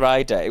 your next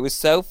rider. It was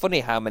so funny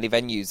how many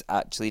venues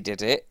actually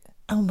did it.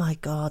 Oh my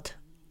God.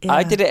 Yeah.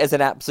 I did it as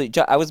an absolute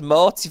joke. I was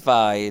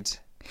mortified.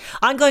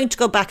 I'm going to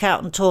go back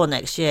out on tour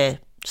next year,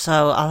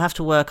 so I'll have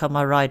to work on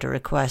my rider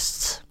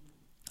requests.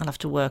 I'll have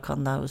to work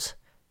on those.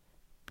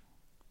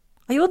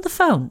 Are you on the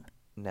phone?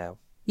 No.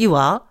 You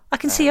are? I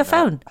can see your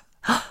phone.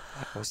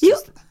 You...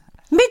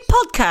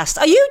 Mid-podcast?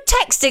 Are you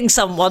texting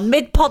someone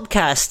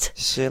mid-podcast?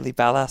 Shirley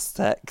Ballas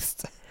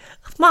text.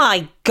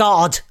 My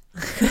God.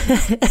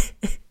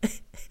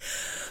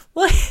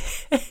 What?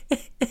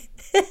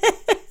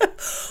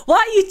 Why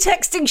are you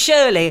texting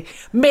Shirley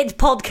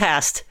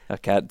mid-podcast? I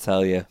can't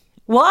tell you.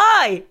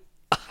 Why?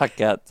 I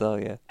can't tell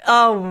you.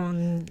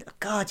 Oh,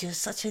 God, you're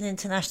such an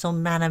international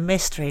man of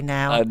mystery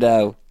now. I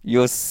know.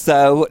 You're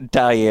so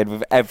dying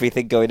with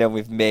everything going on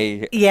with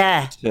me.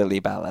 Yeah. Shirley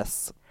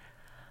Ballas.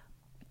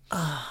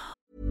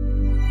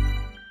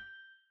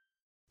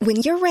 When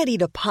you're ready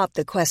to pop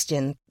the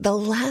question, the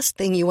last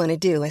thing you want to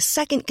do is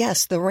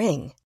second-guess the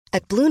ring.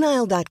 At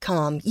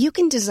BlueNile.com, you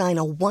can design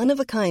a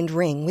one-of-a-kind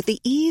ring with the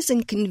ease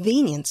and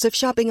convenience of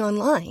shopping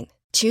online.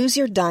 Choose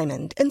your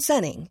diamond and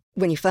setting.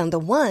 When you find the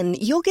one,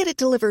 you'll get it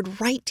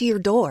delivered right to your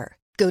door.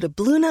 Go to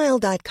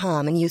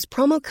BlueNile.com and use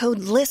promo code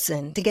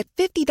LISTEN to get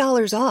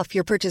 $50 off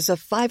your purchase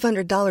of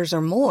 $500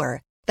 or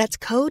more. That's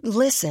code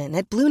LISTEN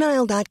at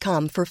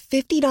BlueNile.com for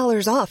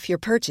 $50 off your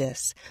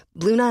purchase.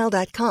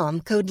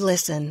 BlueNile.com, code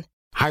LISTEN.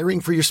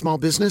 Hiring for your small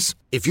business?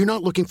 If you're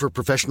not looking for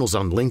professionals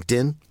on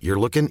LinkedIn, you're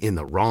looking in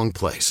the wrong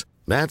place.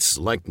 That's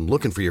like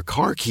looking for your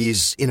car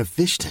keys in a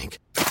fish tank.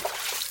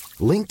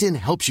 LinkedIn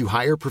helps you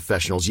hire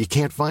professionals you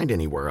can't find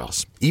anywhere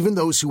else, even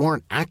those who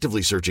aren't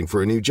actively searching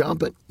for a new job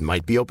but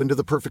might be open to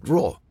the perfect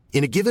role.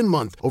 In a given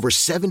month, over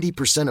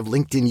 70% of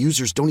LinkedIn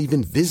users don't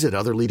even visit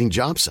other leading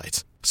job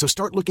sites. So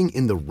start looking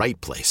in the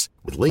right place.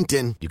 With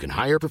LinkedIn, you can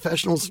hire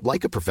professionals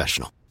like a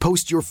professional.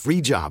 Post your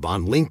free job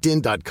on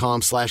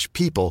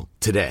linkedin.com/people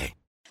today.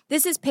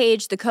 This is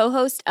Paige, the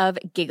co-host of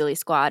Giggly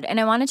Squad, and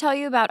I want to tell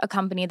you about a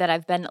company that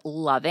I've been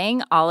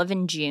loving, Olive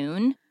 &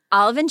 June.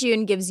 Olive &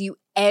 June gives you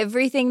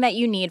everything that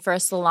you need for a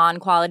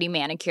salon-quality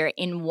manicure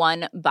in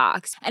one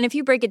box. And if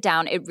you break it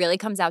down, it really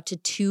comes out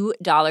to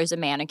 $2 a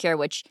manicure,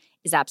 which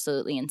is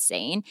absolutely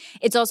insane.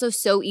 It's also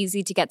so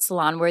easy to get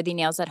salon-worthy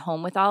nails at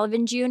home with Olive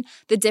 & June.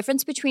 The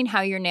difference between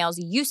how your nails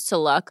used to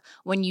look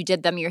when you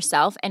did them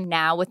yourself and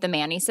now with the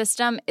Mani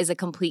system is a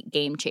complete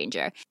game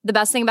changer. The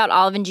best thing about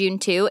Olive & June,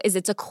 too, is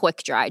it's a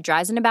quick dry.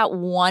 Dries in about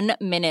 1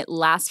 minute,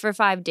 lasts for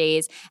 5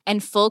 days,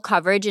 and full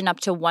coverage in up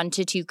to 1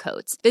 to 2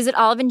 coats. Visit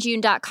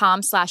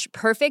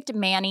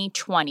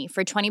oliveandjune.com/perfectmani20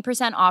 for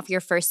 20% off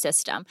your first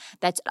system.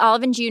 That's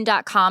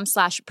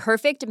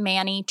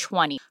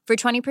oliveandjune.com/perfectmani20 for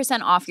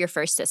 20% off your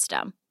first system.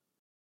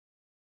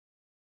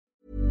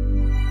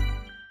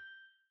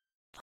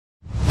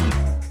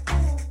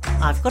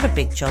 I've got a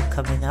big job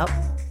coming up.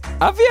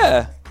 Have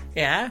you?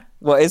 Yeah.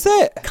 What is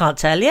it? Can't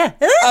tell you.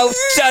 Oh,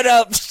 shut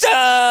up, shut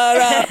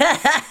up.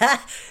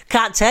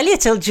 Can't tell you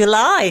till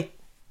July.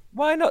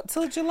 Why not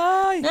till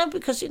July? No,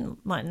 because it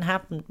mightn't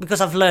happen.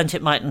 Because I've learned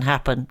it mightn't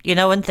happen.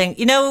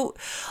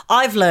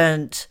 I've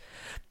learned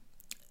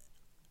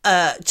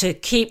to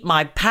keep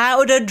my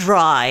powder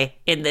dry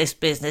in this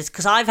business,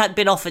 because I've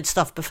been offered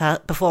stuff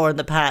before in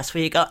the past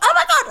where you go, oh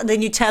my God, and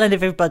then you're telling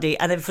everybody,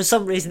 and then for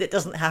some reason it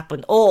doesn't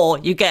happen, or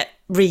you get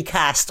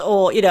recast,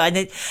 or,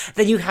 and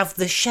then you have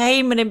the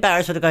shame and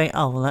embarrassment of going,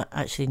 oh, well, that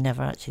actually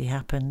never actually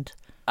happened.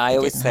 I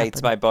always say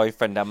to my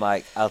boyfriend, I'm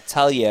like, I'll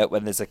tell you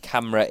when there's a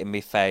camera in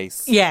my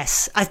face.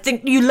 Yes, I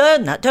think you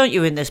learn that, don't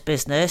you, in this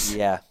business?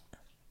 Yeah.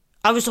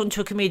 I was talking to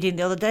a comedian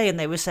the other day, and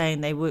they were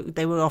saying they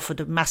were offered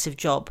a massive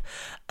job,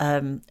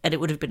 and it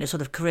would have been a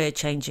sort of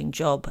career-changing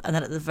job. And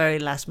then at the very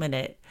last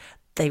minute,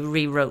 they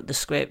rewrote the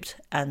script,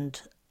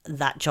 and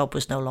that job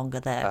was no longer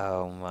there.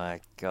 Oh, my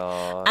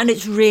God. And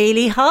it's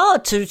really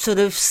hard to sort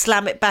of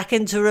slam it back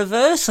into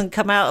reverse and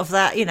come out of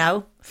that,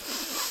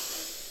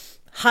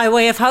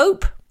 highway of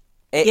hope.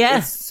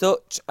 It's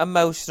such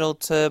emotional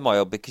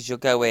turmoil, because you're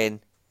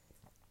going,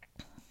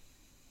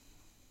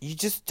 you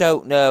just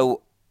don't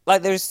know.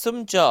 Like, there's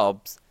some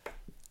jobs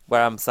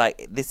where I'm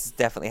like, this is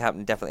definitely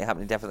happening.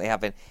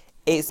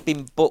 It's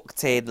been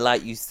booked in,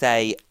 like you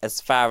say, as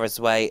far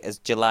away as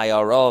July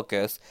or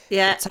August.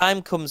 Yeah. The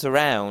time comes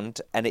around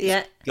and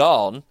it's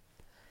gone.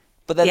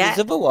 But then there's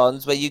other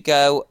ones where you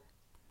go,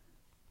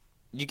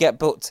 you get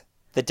booked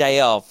the day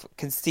of.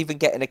 Can Stephen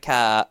get in a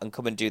car and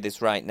come and do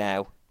this right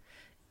now?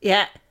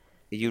 Yeah.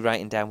 Are you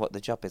writing down what the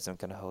job is? I'm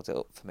going to hold it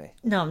up for me.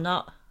 No, I'm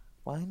not.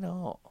 Why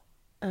not?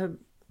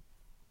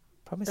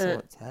 Promise I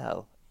won't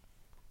tell.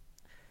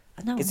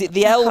 No, is it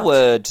the L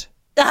word?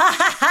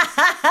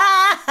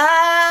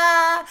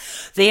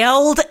 The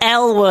old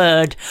L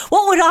word.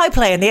 What would I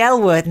play in the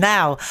L word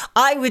now?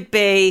 I would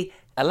be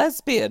a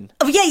lesbian.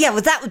 Oh yeah.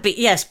 Well, that would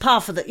be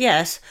par for the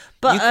yes.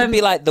 But you could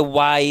be like the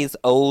wise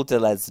older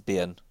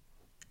lesbian.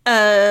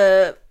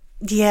 Yeah,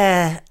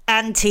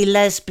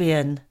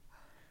 anti-lesbian.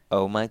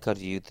 Oh my God,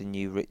 are you the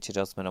new Richard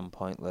Osman on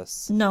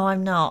Pointless? No,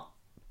 I'm not.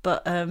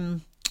 But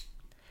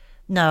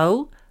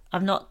no,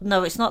 I'm not.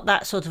 No, it's not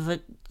that sort of a.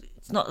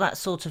 It's not that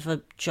sort of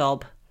a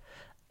job.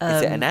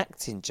 Is it an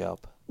acting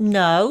job?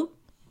 No.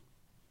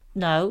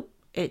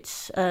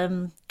 It's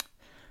I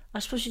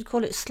suppose you'd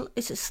call it.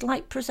 It's a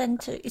slight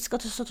presenter. It's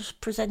got a sort of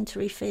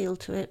presentery feel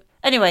to it.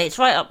 Anyway, it's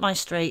right up my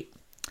street.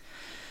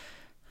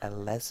 A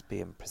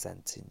lesbian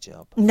presenting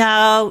job?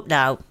 No.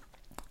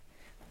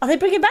 Are they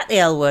bringing back the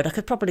L word? I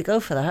could probably go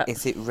for that.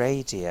 Is it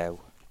radio?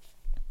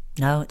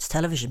 No, it's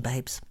television,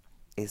 babes.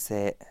 Is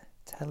it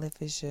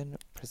television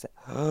present?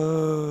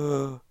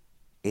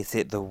 Is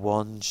it The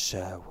One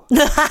Show?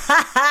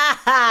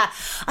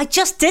 I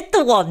just did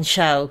The One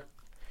Show.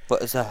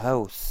 But as a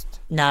host?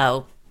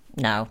 No.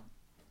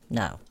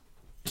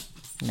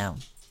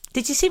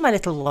 Did you see my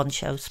little One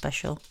Show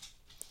special?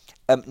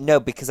 No,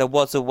 because I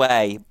was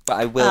away, but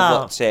I will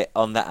watch it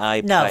on the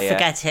iPlayer. No,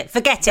 forget it.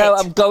 No,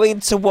 I'm going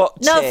to watch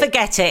it. No,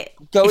 forget it.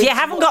 If you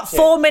haven't got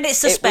 4 minutes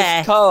to spare. It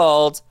was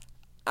called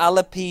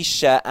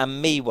Alopecia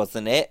and Me,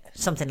 wasn't it?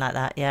 Something like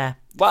that, yeah.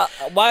 Well,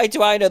 why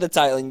do I know the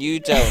title and you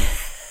don't?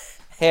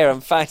 Here,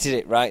 I'm finding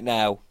it right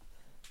now.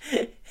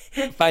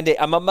 Find it.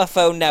 I'm on my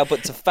phone now,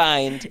 but to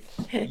find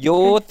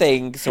your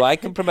thing so I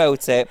can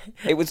promote it.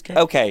 It was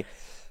okay,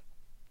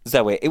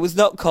 Zoe. It was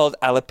not called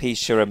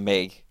Alopecia and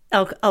Me.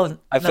 Oh,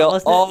 I feel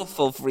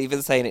awful for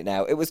even saying it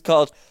now. It was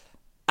called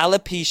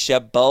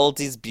Alopecia Bald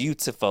is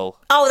Beautiful.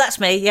 Oh, that's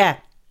me. Yeah.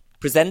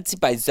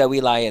 Presented by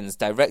Zoe Lyons,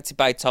 directed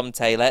by Tom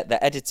Taylor.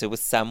 The editor was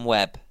Sam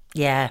Webb.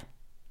 Yeah.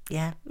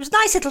 It was a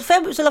nice little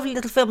film. It was a lovely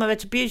little film. I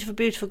met a beautiful,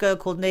 beautiful girl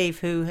called Neve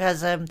who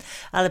has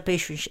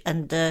alopecia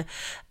and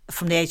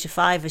from the age of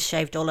 5 has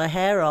shaved all her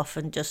hair off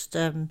and just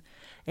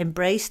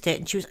embraced it.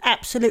 And she was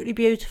absolutely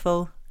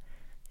beautiful.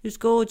 It was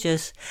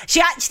gorgeous. She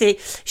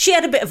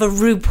had a bit of a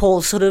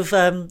RuPaul sort of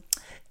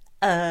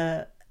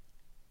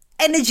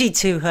energy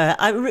to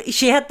her.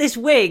 She had this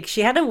wig.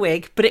 She had a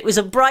wig, but it was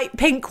a bright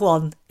pink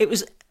one. It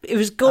was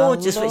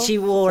gorgeous, which she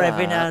wore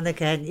every now and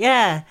again.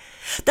 Yeah.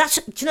 Do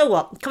you know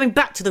what? Coming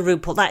back to the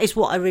RuPaul, that is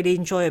what I really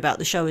enjoy about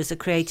the show, is the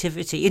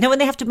creativity. You know, when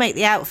they have to make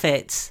the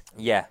outfits.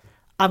 Yeah.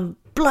 I'm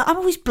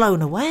always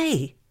blown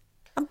away.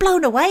 I'm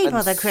blown away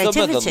by their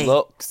creativity. Some of the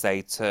looks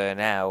they turn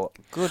out.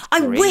 Good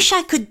I grief. wish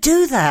I could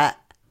do that.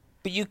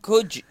 But you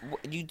could.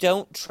 You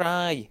don't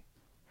try.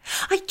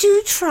 I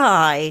do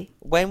try.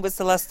 When was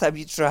the last time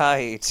you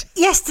tried?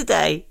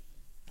 Yesterday.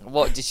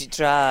 What did you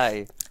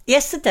try?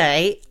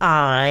 Yesterday,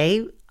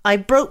 I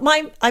broke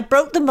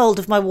the mold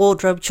of my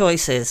wardrobe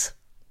choices.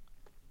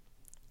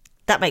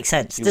 That makes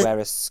sense. Did you wear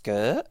a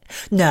skirt?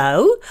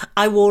 No,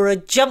 I wore a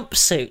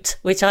jumpsuit,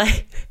 which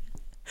I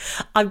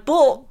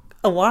bought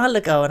a while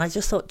ago, and I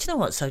just thought, do you know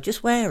what? So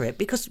just wear it,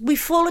 because we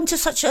fall into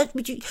such a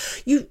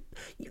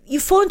you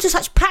fall into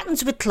such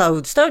patterns with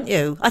clothes, don't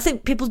you? I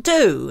think people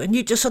do, and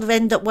you just sort of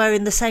end up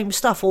wearing the same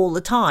stuff all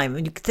the time,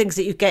 and things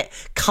that you get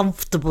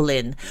comfortable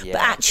in. Yeah.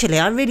 But actually,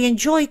 I really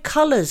enjoy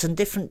colours and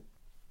different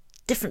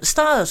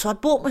styles. So I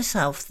bought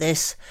myself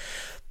this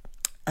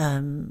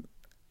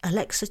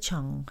Alexa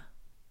Chung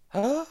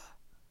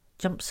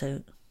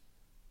jumpsuit.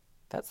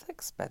 That's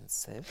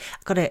expensive.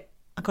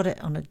 I got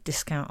it on a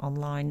discount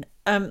online.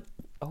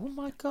 Oh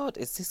my God!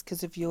 Is this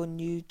because of your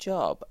new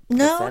job?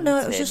 No,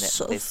 it was just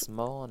sort of this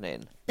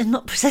morning.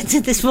 Not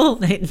presented this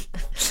morning,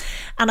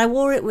 and I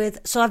wore it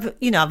with. So I've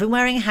been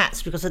wearing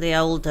hats because of the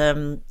old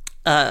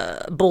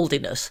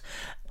baldiness.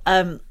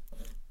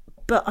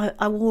 But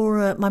I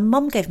wore. My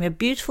mum gave me a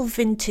beautiful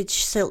vintage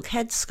silk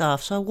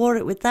headscarf, so I wore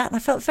it with that, and I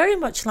felt very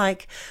much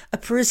like a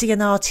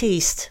Parisian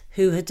artiste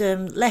who had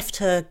left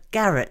her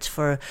garret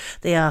for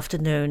the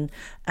afternoon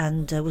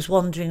and was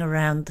wandering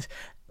around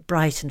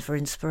Brighton for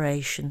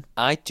inspiration.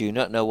 I do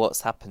not know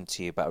what's happened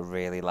to you, but I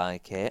really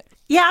like it.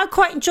 Yeah, I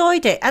quite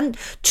enjoyed it. And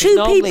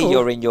normally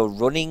you're in your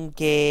running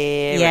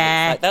gear.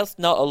 Yeah. That's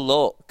not a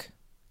look.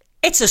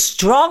 It's a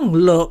strong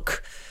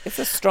look. It's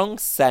a strong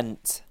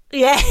scent.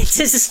 Yeah, it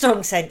is a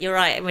strong scent. You're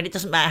right. I mean, it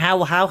doesn't matter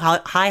how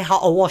high,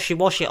 hot, or wash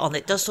it on.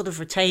 It does sort of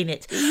retain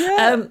it.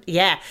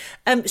 Yeah.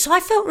 So I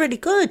felt really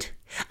good.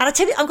 And I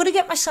tell you, I'm going to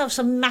get myself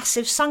some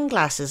massive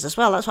sunglasses as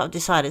well. That's what I've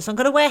decided. So I'm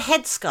going to wear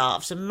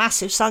headscarves and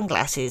massive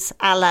sunglasses,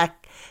 a la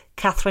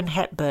Katharine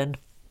Hepburn.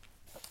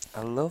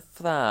 I love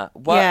that.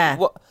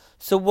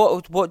 So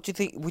what do you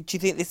think? Would you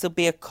think this will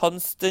be a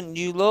constant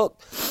new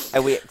look?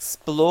 Are we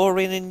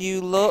exploring a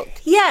new look?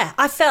 Yeah,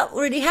 I felt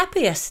really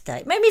happy yesterday.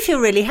 It made me feel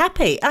really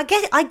happy. I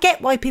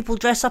get why people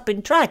dress up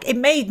in drag. It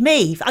made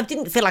me. I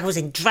didn't feel like I was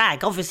in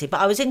drag, obviously, but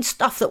I was in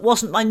stuff that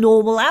wasn't my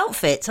normal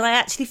outfit, and I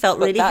actually felt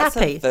really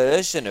happy. That's a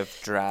version of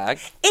drag,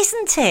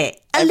 isn't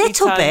it? Every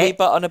time we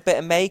put on a bit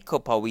of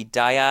makeup or we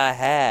dye our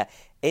hair,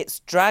 it's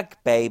drag,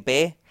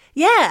 baby.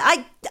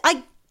 Yeah,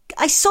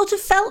 I sort of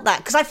felt that,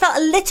 because I felt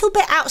a little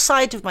bit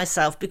outside of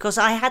myself because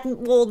I hadn't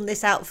worn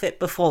this outfit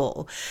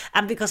before,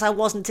 and because I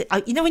wasn't,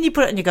 you know when you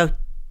put it and you go,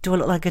 do I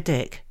look like a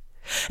dick?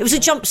 It was a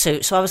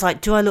jumpsuit, so I was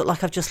like, do I look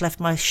like I've just left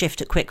my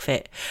shift at Quick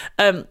Fit?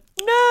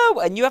 No,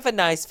 and you have a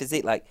nice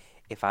physique. Like,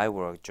 if I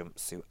wore a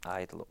jumpsuit,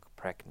 I'd look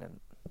pregnant.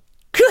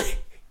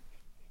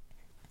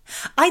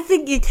 I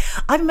think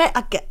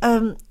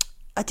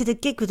I did a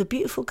gig with a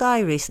beautiful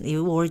guy recently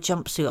who wore a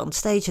jumpsuit on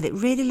stage, and it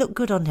really looked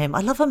good on him.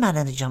 I love a man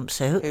in a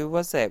jumpsuit. Who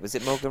was it? Was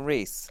it Morgan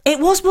Rees? It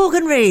was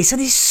Morgan Rees,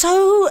 and he's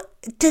so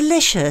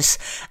delicious,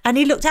 and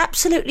he looked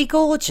absolutely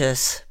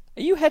gorgeous.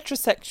 Are you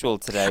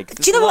heterosexual today?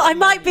 Do you know what? I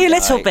might be a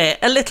little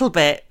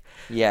bit.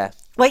 Yeah.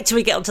 Wait till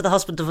we get onto the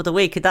husband of the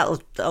week, and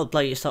that'll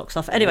blow your socks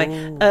off.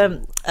 Anyway,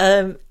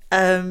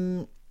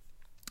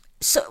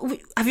 so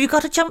have you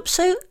got a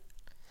jumpsuit?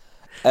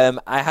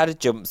 I had a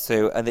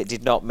jumpsuit and it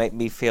did not make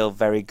me feel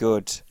very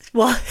good.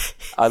 What?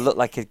 I looked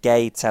like a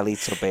gay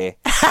Teletubby.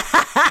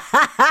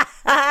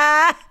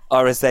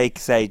 Or as they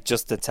say,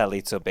 just a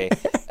Teletubby.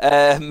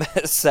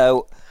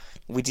 So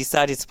we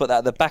decided to put that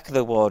at the back of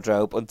the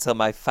wardrobe until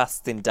my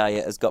fasting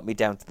diet has got me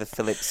down to the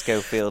Philip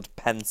Schofield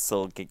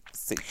pencil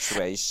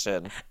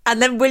situation.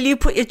 And then will you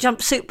put your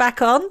jumpsuit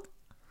back on?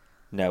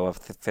 No, I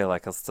feel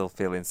like I'll still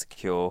feel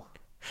insecure.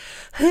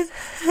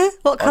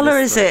 What colour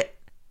is it?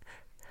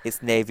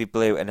 It's navy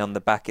blue, and on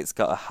the back it's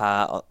got a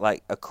heart,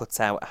 like a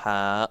cut-out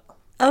heart.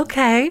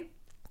 Okay.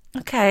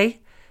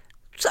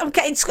 So I'm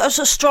getting a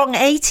strong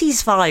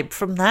 80s vibe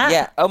from that.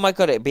 Yeah, oh my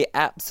God, it'd be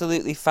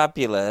absolutely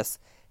fabulous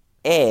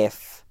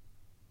if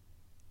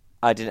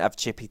I didn't have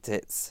chippy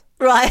tits.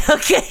 Right,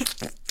 okay.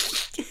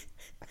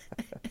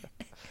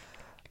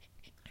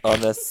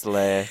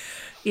 Honestly.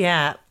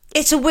 Yeah.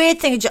 It's a weird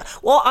thing.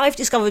 What I've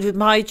discovered with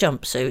my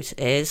jumpsuit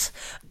is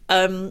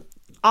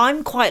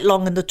I'm quite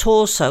long in the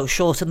torso,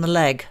 short in the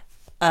leg.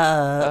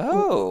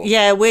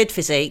 Yeah, weird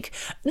physique.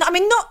 I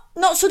mean,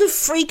 not sort of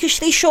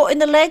freakishly short in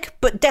the leg,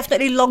 but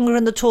definitely longer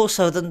in the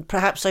torso than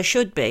perhaps I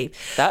should be.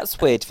 That's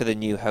weird for the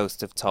new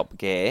host of Top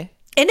Gear.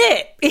 In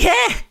it?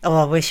 Yeah. Oh,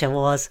 I wish I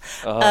was.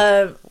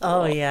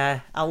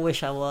 Yeah, I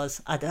wish I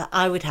was.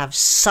 I would have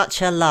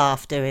such a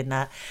laugh doing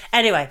that.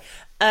 Anyway,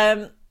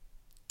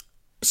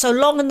 so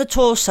long in the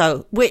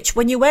torso, which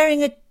when you're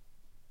wearing a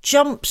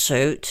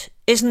jumpsuit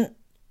isn't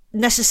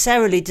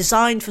necessarily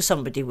designed for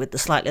somebody with the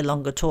slightly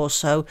longer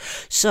torso.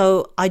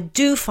 So I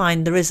do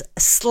find there is a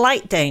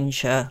slight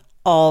danger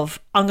of,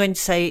 I'm going to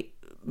say,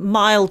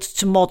 mild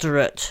to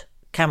moderate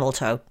camel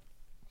toe.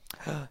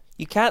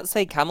 You can't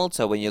say camel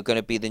toe when you're going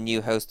to be the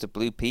new host of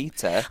Blue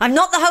Peter. I'm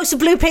not the host of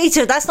Blue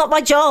Peter. That's not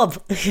my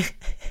job.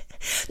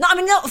 No, I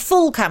mean, not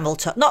full camel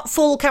toe,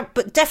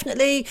 but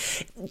definitely,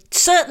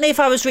 certainly if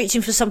I was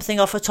reaching for something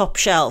off a top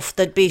shelf,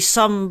 there'd be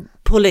some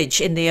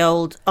pullage in the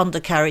old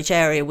undercarriage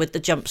area with the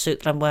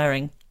jumpsuit that I'm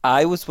wearing.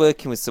 I was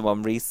working with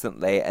someone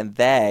recently and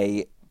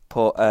they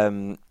were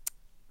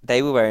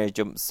wearing a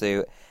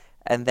jumpsuit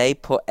and they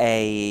put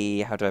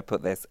a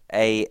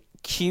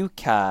cue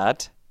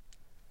card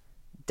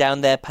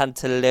down their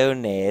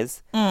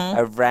pantalones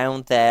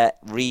around their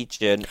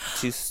region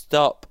to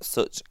stop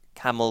such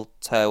camel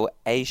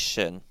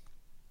toe-ation.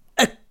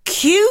 A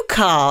cue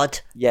card?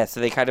 Yeah, so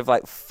they kind of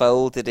like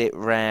folded it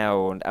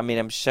round. I mean,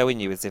 I'm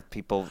showing you as if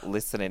people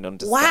listening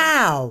understand.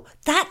 Wow,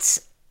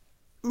 that's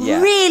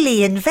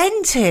really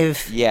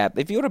inventive. Yeah,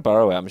 if you want to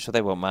borrow it, I'm sure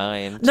they won't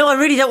mind. No, I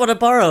really don't want to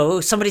borrow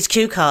somebody's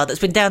cue card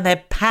that's been down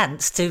their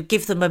pants to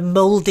give them a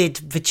moulded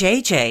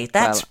vajayjay.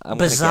 That's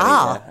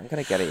bizarre. I'm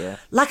going to get it, yeah.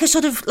 Like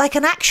like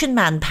an Action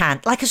Man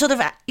pant. Like a sort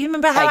of, you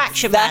remember how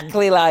Action Man...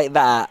 Exactly like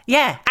that.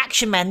 Yeah,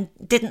 Action Man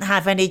didn't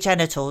have any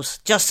genitals,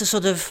 just a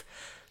sort of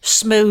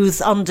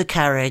smooth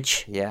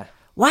undercarriage. Yeah.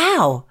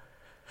 Wow.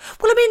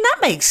 Well, I mean, that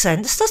makes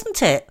sense,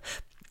 doesn't it?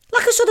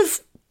 Like a sort of...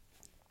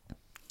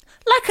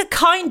 like a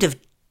kind of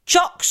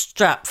jock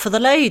strap for the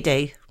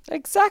lady.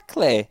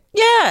 Exactly.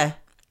 Yeah.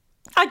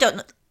 I don't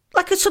know.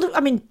 Like a sort of, I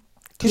mean...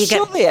 Because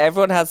surely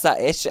everyone has that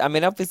issue. I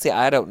mean, obviously,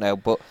 I don't know,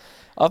 but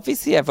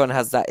obviously everyone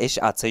has that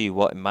issue. I'll tell you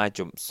what, in my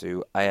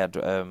jumpsuit, I had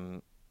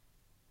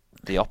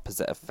the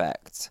opposite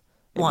effect.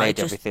 It made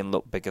everything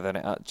look bigger than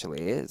it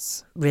actually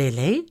is.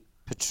 Really?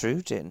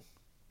 Protruding.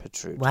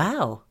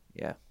 Wow.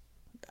 Yeah.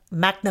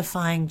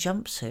 Magnifying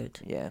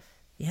jumpsuit. Yeah.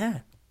 Yeah.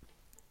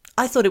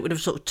 I thought it would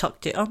have sort of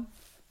tucked it on.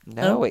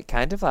 No, it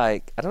kind of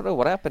like, I don't know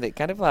what happened. It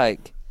kind of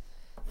like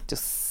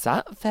just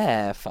sat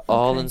there for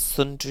all and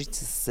sundry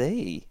to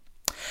see.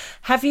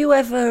 Have you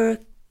ever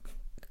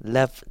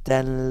loved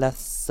and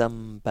lost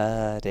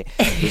somebody?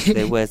 If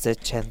there was a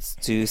chance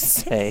to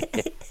say,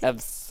 I'm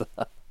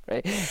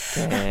sorry,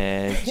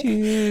 can't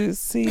you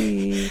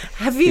see?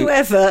 Have you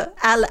ever,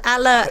 a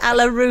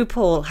la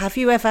RuPaul, have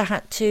you ever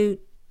had to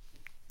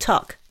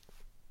tuck?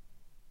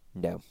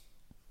 No.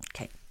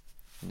 Okay.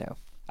 No.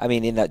 I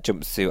mean, in that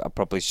jumpsuit, I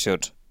probably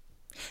should.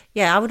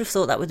 Yeah, I would have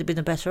thought that would have been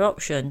a better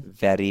option.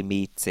 Very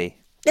meaty.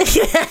 Like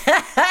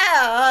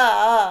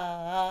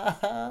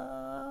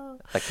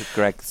a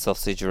Greggs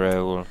sausage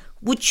roll.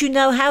 Would you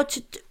know how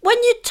to... when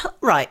you...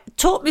 right,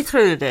 talk me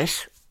through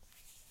this.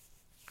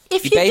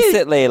 If you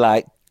basically,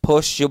 like,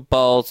 push your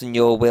balls and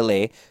your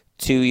willy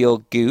to your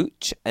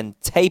gooch and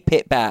tape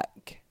it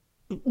back.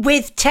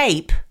 With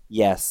tape?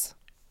 Yes.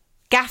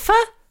 Gaffer?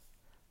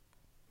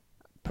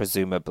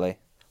 Presumably.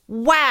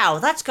 Wow,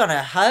 that's going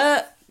to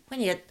hurt. When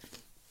you...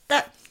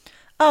 that...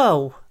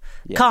 oh,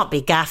 can't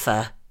be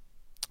gaffer.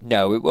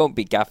 No, it won't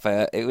be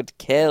gaffer. It would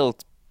kill...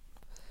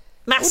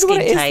 masking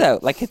what it tape. Is, though.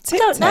 Like a tip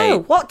tape. I don't know.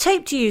 What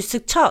tape do you use to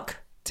tuck?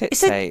 Tape.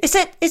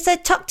 Is there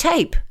tuck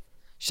tape?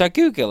 Shall I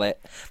Google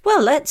it?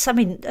 Well,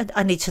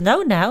 I need to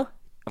know now.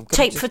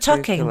 Tape for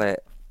tucking. Google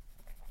it.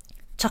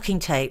 Tucking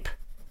tape.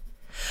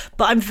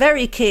 But I'm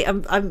very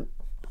keen. I'm.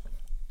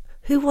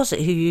 Who was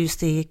it who used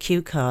the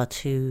cue card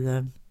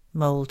to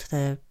mould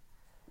their...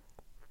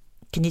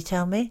 can you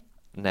tell me?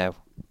 No.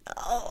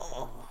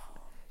 Oh.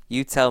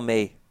 You tell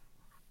me.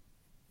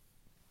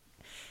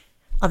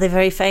 Are they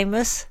very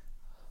famous?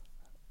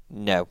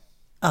 No.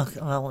 Oh,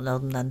 I won't know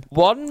them then.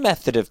 One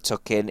method of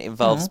tucking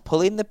involves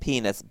pulling the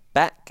penis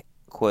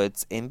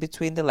backwards in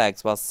between the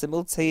legs while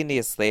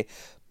simultaneously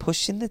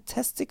pushing the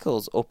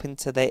testicles up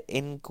into the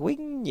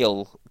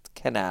inguinal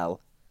canal.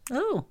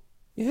 Oh.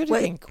 You heard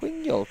of the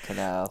inguinal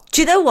canal?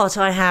 Do you know what?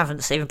 I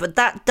haven't, Stephen, but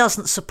that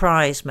doesn't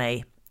surprise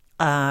me.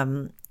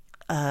 In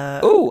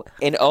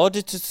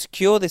order to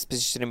secure this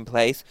position in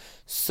place,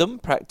 some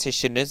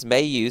practitioners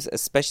may use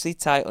especially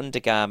tight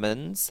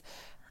undergarments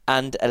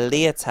and a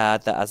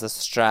leotard that has a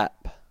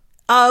strap.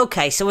 Oh,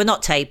 okay, so we're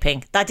not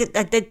taping.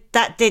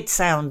 That did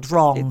sound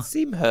wrong. It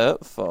seemed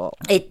hurtful.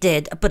 It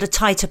did, but a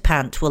tighter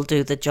pant will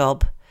do the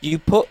job. You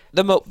put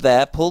them up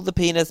there, pull the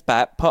penis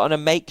back, put on a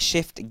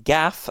makeshift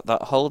gaff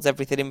that holds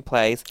everything in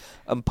place,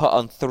 and put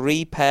on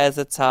 3 pairs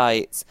of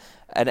tights,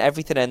 and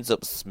everything ends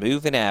up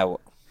smoothing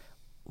out.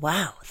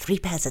 Wow, 3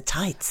 pairs of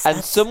tights.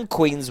 And some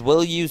queens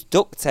will use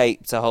duct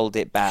tape to hold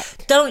it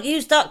back. Don't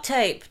use duct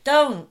tape.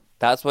 Don't.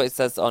 That's what it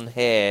says on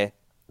here.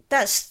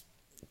 That's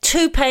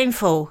too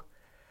painful.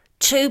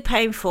 Too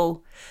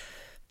painful.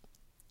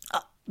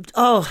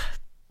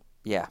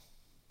 Yeah.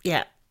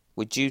 Yeah.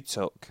 Would you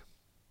tuck?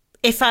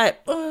 If I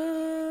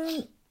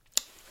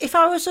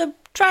was a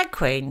drag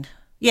queen,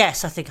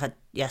 yes, I think I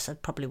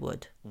probably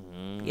would.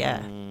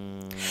 Yeah.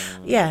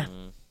 Yeah.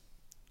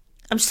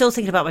 I'm still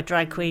thinking about my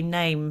drag queen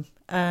name.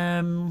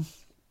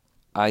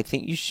 I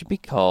think you should be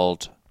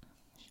called...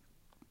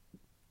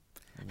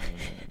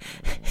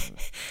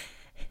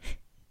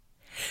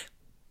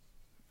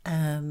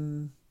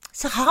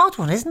 It's a hard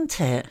one, isn't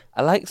it?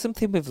 I like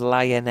something with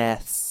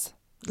lioness.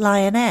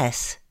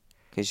 Lioness.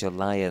 Because you're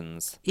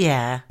lions.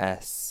 Yeah.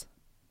 S.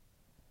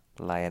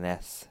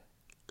 Lioness.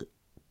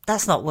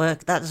 That's not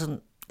work. That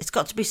doesn't... It's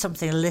got to be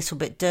something a little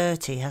bit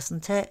dirty,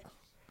 hasn't it?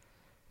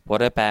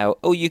 What about...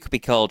 Oh, you could be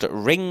called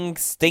Ring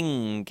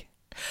Sting.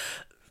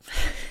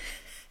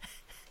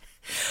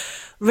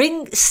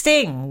 Ring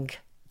Sting.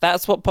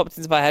 That's what popped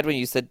into my head when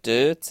you said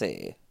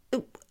dirty.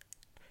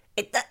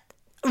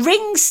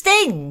 Ring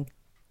Sting.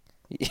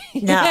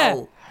 No.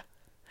 Yeah.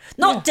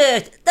 Not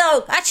dirt.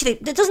 No, actually,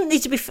 it doesn't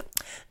need to be...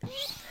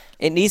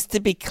 It needs to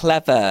be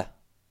clever.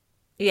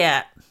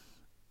 Yeah.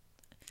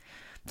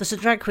 There's a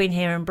drag queen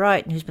here in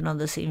Brighton who's been on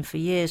the scene for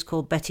years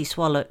called Betty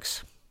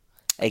Swallocks.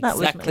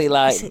 Exactly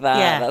like that.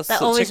 Yeah, that's that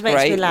such always a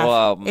makes me great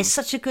laugh. one. It's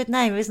such a good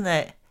name, isn't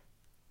it?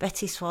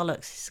 Betty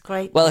Swallocks. It's a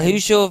great Well, name.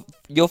 who's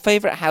your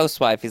favourite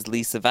housewife is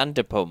Lisa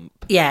Vanderpump.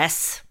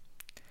 Yes.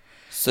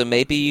 So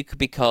maybe you could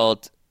be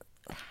called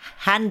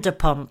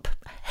Handapump.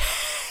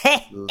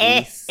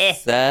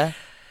 Lisa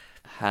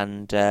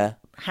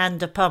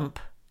Handapump.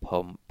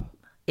 Pump.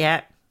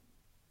 Yeah.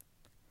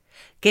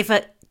 Give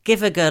a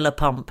girl a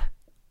pump.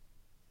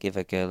 Give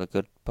a girl a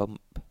good pump.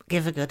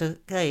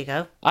 There you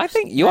go. I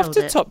think you have to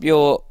Nailed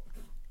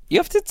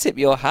it. tip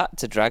your hat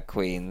to drag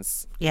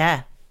queens.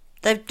 Yeah.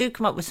 They do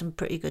come up with some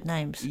pretty good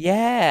names.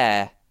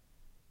 Yeah.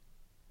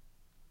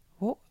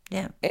 What?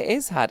 Yeah. It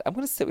is hard. I'm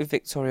going to stick with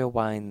Victoria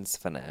Wines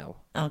for now.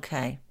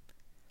 Okay.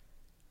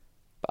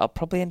 But I'll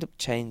probably end up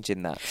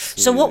changing that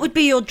soon. So what would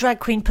be your drag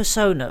queen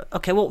persona?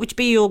 Okay, what would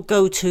be your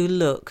go-to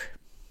look?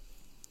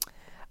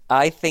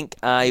 I think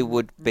I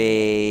would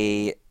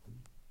be...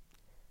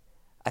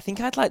 I think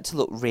I'd like to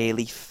look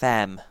really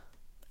femme.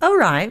 Oh,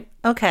 right.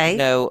 Okay. You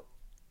know,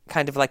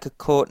 kind of like a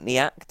Courtney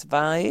Act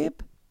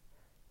vibe.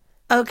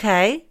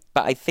 Okay.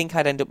 But I think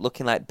I'd end up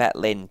looking like Bette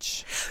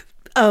Lynch.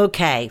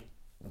 Okay.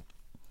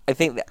 I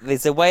think that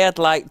there's a way I'd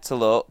like to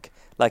look.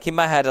 Like, in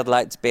my head, I'd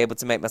like to be able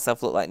to make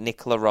myself look like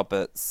Nicola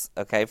Roberts,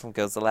 okay, from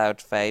Girls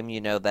Aloud fame,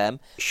 you know them.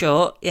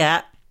 Sure,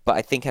 yeah. But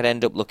I think I'd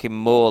end up looking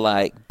more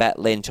like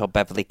Bette Lynch or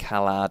Beverly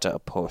Callard at a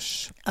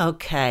push.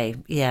 Okay,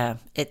 yeah.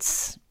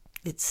 It's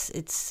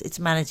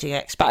managing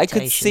expectations. But I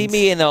could see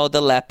me in all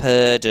the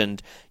leopard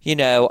and, you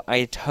know,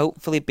 I'd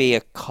hopefully be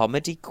a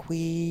comedy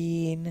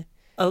queen.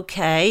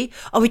 Okay.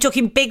 Are we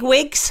talking big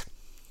wigs?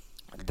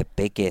 The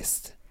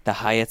biggest. The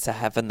higher to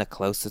heaven, the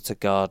closer to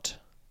God.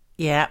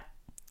 Yeah.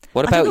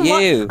 What about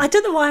you? I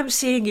don't know why I'm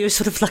seeing you as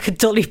sort of like a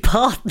Dolly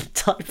Parton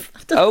type.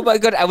 Oh my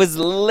God, I was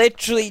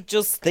literally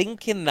just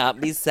thinking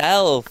that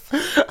myself.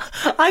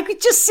 I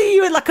could just see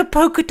you in like a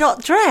polka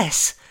dot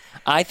dress.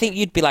 I think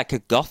you'd be like a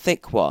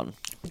gothic one.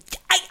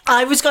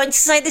 I was going to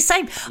say the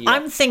same. Yeah.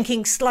 I'm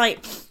thinking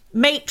slight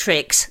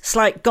Matrix,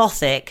 slight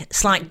Gothic,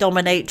 slight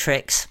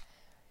Dominatrix.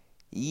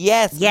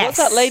 Yes. What's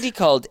that lady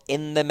called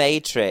in the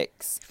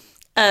Matrix?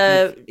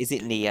 Is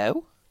it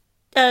Neo?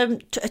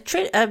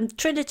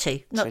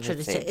 Trinity, not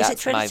Trinity. Is it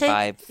Trinity? That's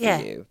my vibe for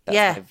you.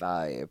 That's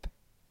my vibe.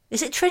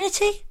 Is it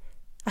Trinity?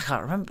 I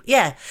can't remember.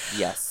 Yeah.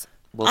 Yes.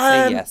 We'll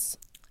say yes.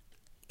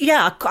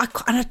 Yeah,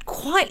 and I'd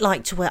quite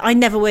like to wear. I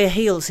never wear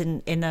heels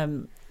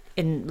in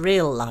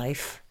real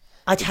life.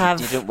 I'd have.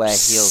 If you didn't wear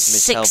heels,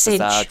 Michelle 6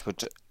 inch. Visage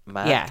would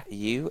mark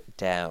you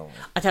down.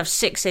 I'd have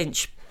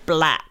 6-inch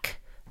black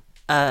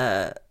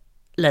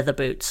leather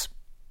boots.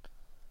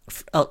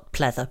 Oh,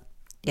 pleather.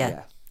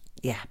 Yeah.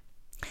 Yeah.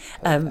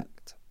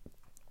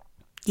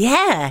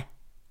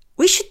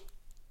 We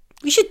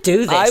should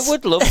do this. I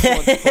would love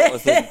someone to put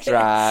us in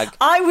drag.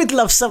 I would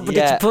love somebody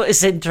to put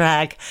us in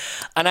drag.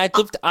 And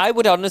I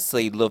would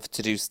honestly love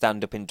to do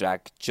stand-up in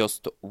drag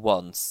just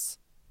once.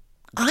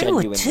 I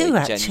would too,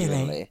 actually.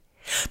 Genuinely.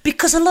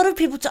 Because a lot of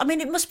people... I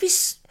mean, it must be...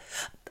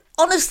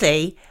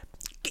 Honestly,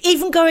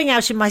 even going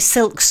out in my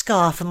silk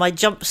scarf and my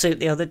jumpsuit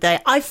the other day,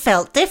 I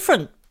felt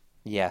different.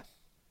 Yeah.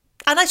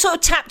 And I sort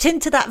of tapped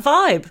into that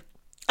vibe.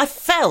 I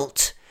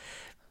felt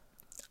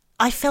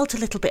a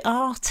little bit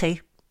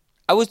arty.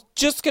 I was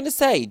just going to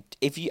say,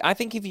 I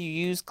think if you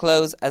use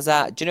clothes as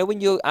art, do you know when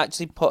you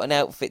actually put an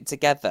outfit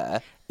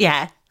together?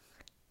 Yeah.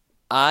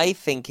 I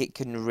think it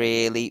can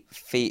really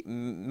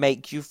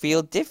make you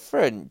feel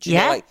different. Do you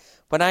know, like,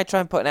 when I try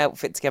and put an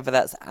outfit together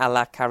that's a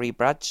la Carrie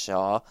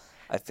Bradshaw,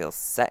 I feel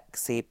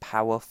sexy,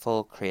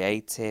 powerful,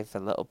 creative, a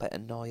little bit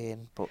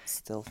annoying, but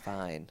still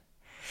fine.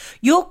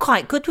 You're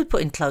quite good with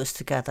putting clothes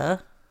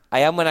together. I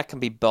am when I can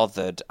be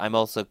bothered. I'm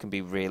also can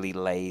be really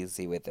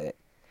lazy with it.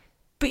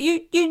 But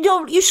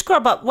you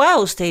scrub up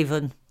well,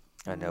 Stephen.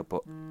 I know,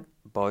 but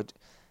boy,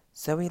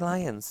 Zoe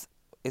Lyons,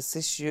 is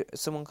this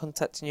someone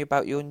contacting you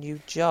about your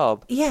new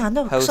job? Yeah,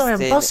 no, sorry, I'm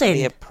buzzing. Hosting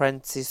The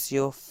Apprentice,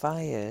 You're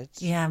Fired.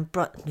 Yeah,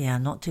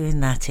 not doing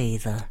that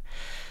either.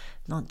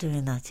 Not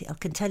doing that. I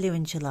can tell you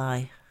in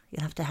July.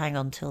 You'll have to hang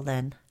on till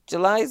then.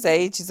 July's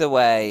ages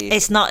away.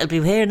 It's not. It'll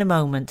be here in a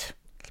moment.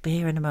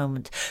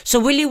 So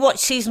will you watch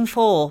season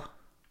 4?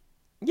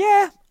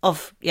 Yeah.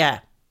 Yeah.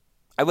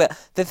 I will.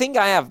 The thing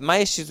I have, my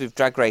issues with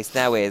Drag Race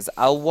now is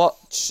I'll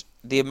watch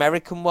the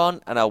American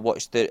one and I'll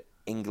watch the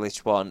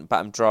English one, but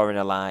I'm drawing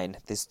a line.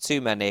 There's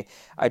too many.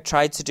 I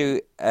tried to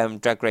do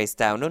Drag Race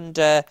Down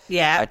Under.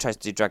 Yeah. I tried to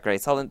do Drag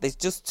Race Holland. There's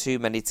just too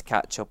many to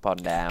catch up on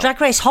now. Drag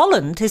Race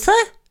Holland, is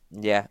there?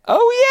 Yeah.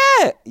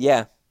 Oh, yeah.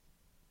 Yeah.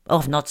 Oh,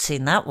 I've not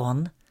seen that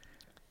one.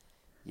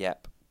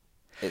 Yep.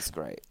 It's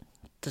great.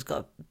 There's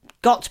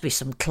got to be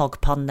some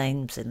clog pun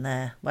names in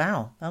there.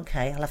 Wow.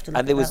 Okay, I'll have to look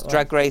And there at was that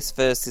Drag one. Race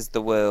versus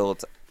the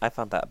World. I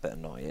found that a bit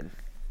annoying.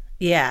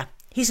 Yeah.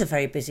 He's a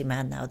very busy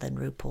man now then,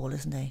 RuPaul,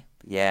 isn't he?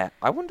 Yeah.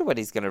 I wonder when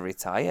he's going to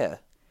retire.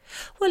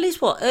 Well, he's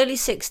what, early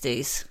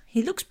 60s?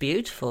 He looks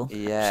beautiful.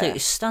 Yeah. Absolutely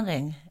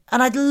stunning.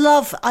 And I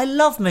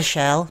love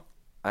Michelle.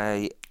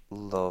 I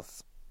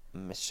love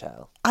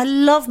Michelle. I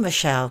love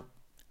Michelle.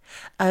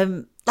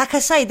 Like I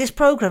say, this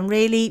programme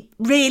really,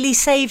 really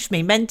saved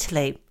me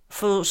mentally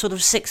for sort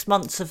of 6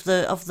 months of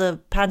the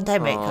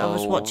pandemic. I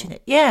was watching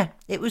it. Yeah,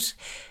 it was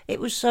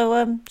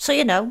so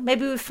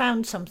maybe we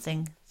found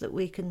something that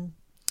we can.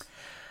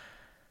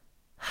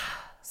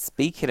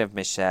 Speaking of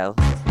Michelle,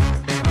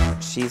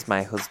 she's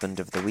my husband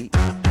of the week.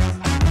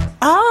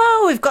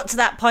 Oh, we've got to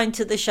that point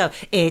of the show.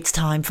 It's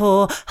time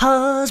for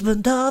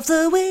Husband of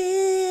the Week.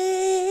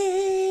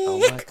 Oh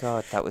my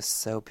God, that was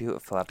so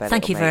beautiful. I bet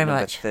Thank it'll you very make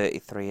number much.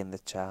 33 in the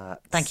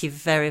charts. Thank you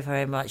very,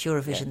 very much.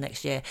 Eurovision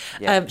next year.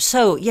 Yeah.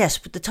 So, yes,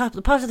 the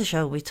part of the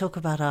show, we talk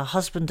about our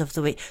Husband of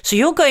the Week. So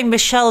you're going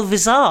Michelle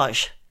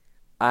Visage.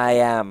 I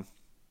am.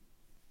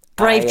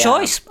 Brave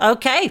choice.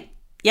 Okay.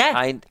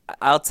 Yeah.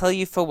 I'll tell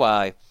you for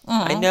why.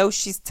 I know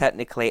she's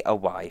technically a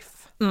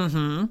wife.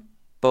 Mm-hmm.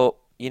 But,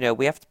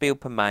 we have to be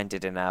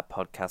open-minded in our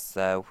podcast,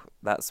 so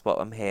that's what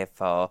I'm here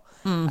for.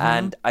 Mm-hmm.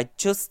 And I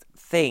just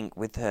think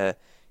with her,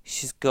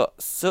 she's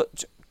got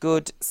such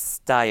good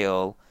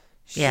style.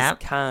 She's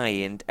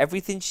kind.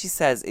 Everything she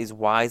says is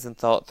wise and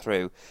thought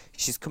through.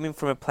 She's coming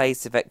from a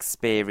place of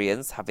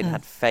experience, having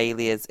had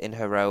failures in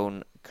her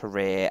own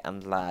career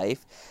and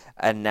life,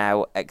 and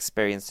now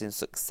experiencing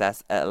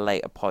success at a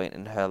later point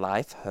in her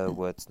life. Her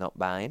words, not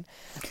mine.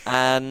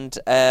 And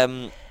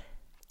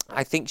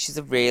I think she's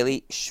a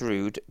really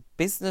shrewd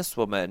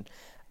businesswoman,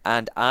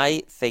 and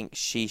I think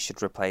she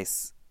should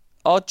replace...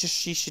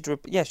 she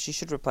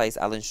should replace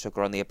Alan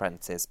Sugar on The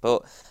Apprentice,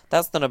 but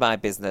that's none of my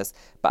business.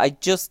 But I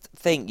just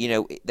think,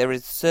 there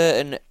is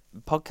certain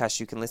podcasts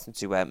you can listen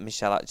to where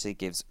Michelle actually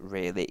gives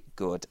really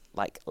good,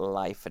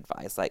 life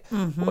advice,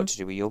 what to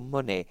do with your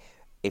money.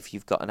 If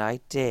you've got an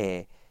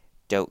idea,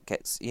 don't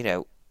get,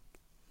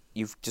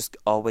 you've just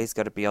always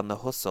got to be on the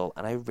hustle.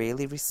 And I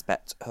really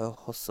respect her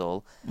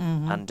hustle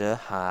and her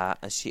heart,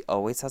 and she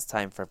always has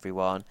time for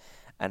everyone.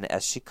 And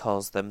as she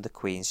calls them the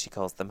queens, she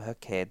calls them her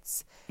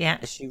kids. Yeah.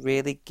 And she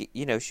really,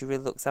 she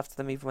really looks after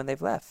them even when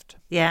they've left.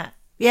 Yeah.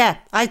 Yeah.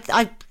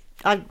 I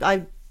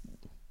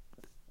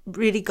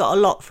really got a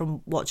lot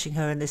from watching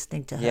her and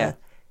listening to her. Yeah.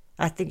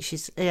 I think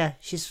she's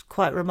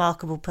quite a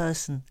remarkable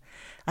person.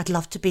 I'd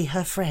love to be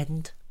her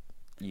friend.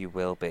 You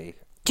will be.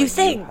 Do you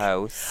think? You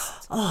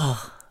host.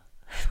 Oh,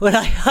 when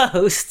I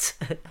host.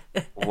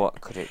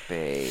 What could it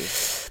be?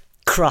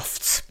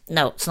 Crufts.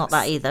 No, it's not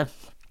that either.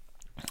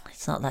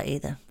 It's not that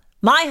either.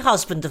 My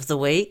husband of the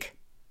week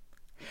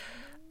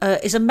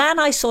is a man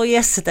I saw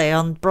yesterday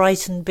on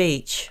Brighton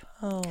Beach.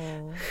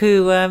 Oh.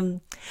 Who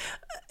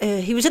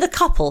he was in a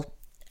couple,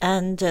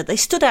 and they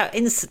stood out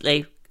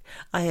instantly.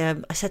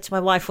 I said to my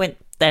wife,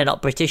 they're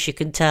not British, you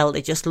can tell.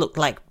 They just look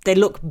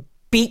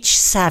beach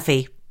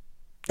savvy.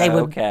 They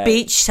were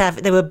beach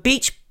savvy. They were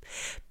beach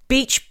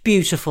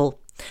beautiful,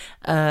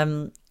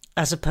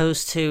 as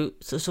opposed to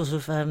sort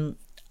of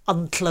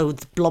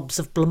unclothed blobs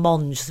of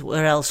blancmange that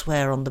were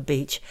elsewhere on the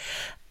beach.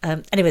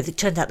 Anyway, it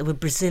turned out they were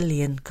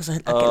Brazilian because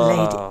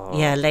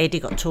a lady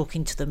got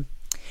talking to them.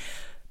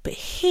 But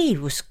he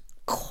was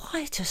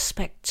quite a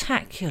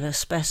spectacular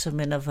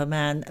specimen of a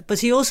man,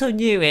 but he also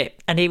knew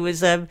it, and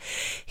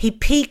he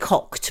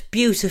peacocked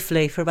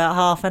beautifully for about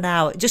half an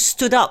hour. Just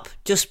stood up,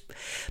 just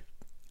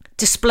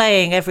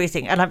displaying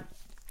everything. And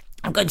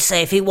I'm going to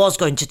say, if he was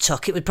going to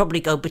tuck, it would probably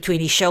go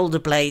between his shoulder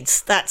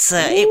blades. That's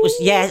it was,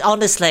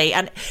 honestly.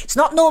 And it's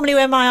not normally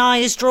where my eye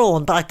is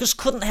drawn, but I just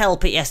couldn't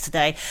help it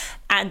yesterday.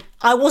 And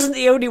I wasn't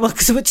the only one,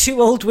 because there were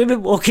two old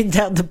women walking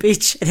down the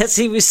beach, and as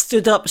he was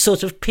stood up,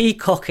 sort of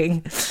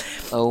peacocking.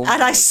 Oh,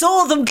 and I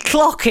saw them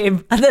clock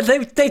him, and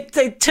then they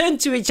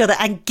turned to each other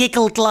and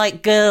giggled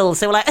like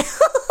girls. They were like, you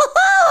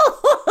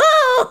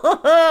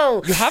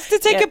have to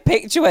take a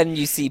picture when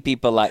you see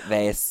people like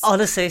this.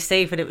 Honestly,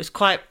 Stephen, it was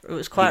quite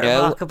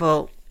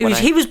remarkable.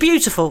 He was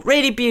beautiful,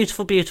 really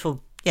beautiful.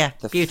 Yeah,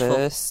 beautiful. The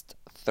first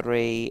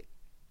 3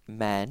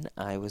 men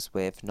I was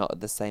with, not at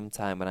the same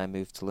time when I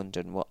moved to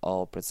London, were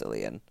all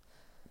Brazilian.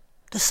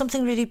 There's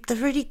something they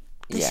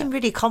seem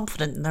really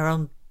confident in their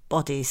own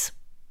bodies.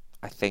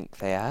 I think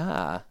they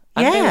are.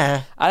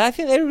 And I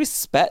think they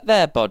respect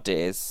their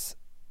bodies.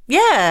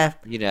 Yeah.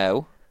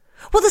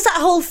 Well, there's that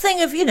whole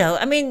thing of,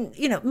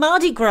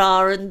 Mardi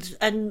Gras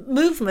and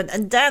movement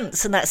and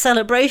dance and that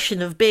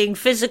celebration of being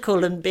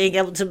physical and being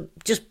able to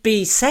just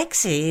be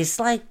sexy. It's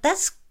like,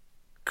 that's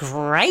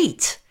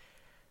great.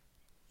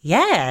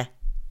 Yeah.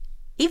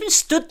 Even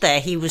stood there,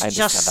 he was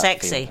just had that feeling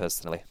sexy.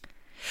 personally.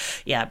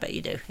 Yeah, I bet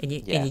you do. In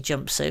your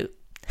jumpsuit.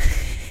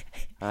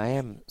 I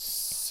am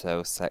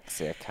so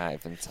sexy, I can't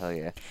even tell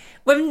you.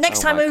 Well,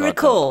 next time we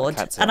record,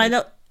 I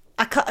know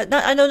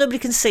nobody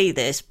can see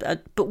this,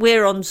 but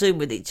we're on Zoom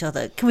with each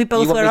other. Can we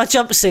both wear our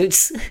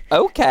jumpsuits?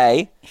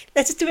 Okay.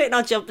 Let's do it in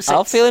our jumpsuits.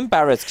 I'll feel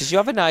embarrassed because you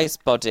have a nice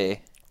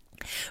body.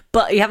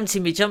 But you haven't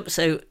seen me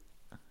jumpsuit.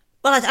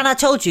 Well, I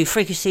told you,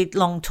 freakishly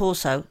long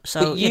torso.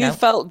 So but you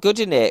felt good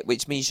in it,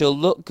 which means you'll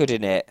look good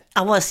in it.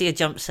 I want to see a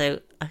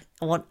jumpsuit.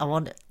 I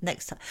want it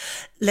next time.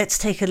 Let's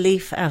take a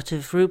leaf out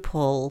of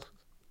RuPaul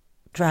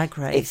Drag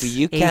Race. If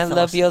you can't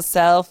love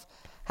yourself,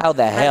 how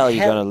the hell are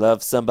you going to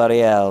love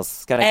somebody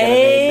else? Can I get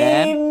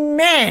an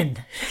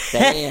amen?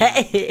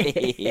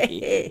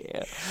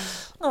 Amen.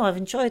 Oh, I've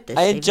enjoyed this.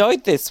 I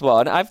enjoyed this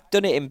one. I've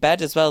done it in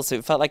bed as well, so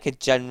it felt like a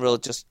general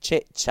just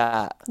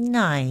chit-chat.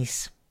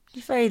 Nice.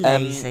 You're very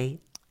lazy.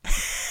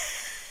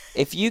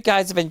 If you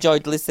guys have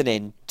enjoyed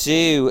listening,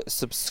 do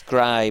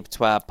subscribe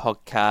to our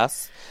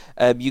podcast.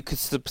 You could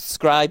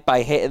subscribe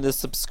by hitting the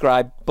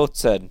subscribe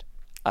button,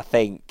 I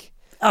think.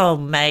 Oh,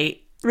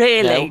 mate.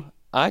 Really? No,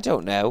 I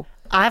don't know.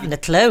 I haven't a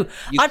clue.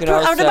 I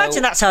would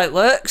imagine that's how it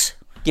works.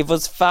 Give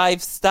us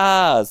 5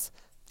 stars.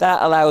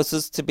 That allows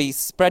us to be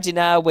spreading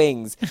our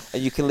wings.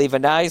 And you can leave a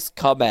nice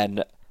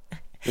comment.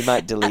 We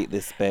might delete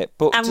this bit.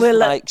 But just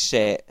like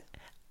shit.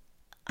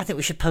 I think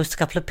we should post a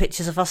couple of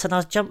pictures of us in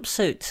our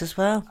jumpsuits as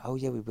well. Oh,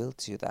 yeah, we will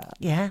do that.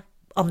 Yeah.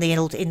 On the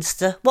old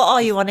Insta. What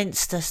are you on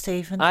Insta,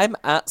 Stephen? I'm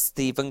at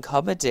Stephen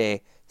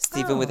Comedy.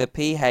 Stephen with a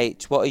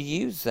PH. What are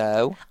you,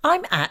 Zoe?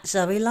 I'm at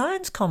Zoe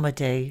Lyons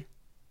Comedy.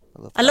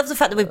 I love the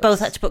fact that we both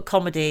had to put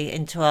comedy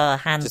into our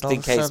handles. Just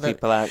in case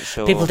people aren't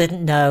sure. People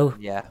didn't know.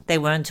 Yeah. They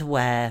weren't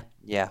aware.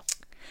 Yeah.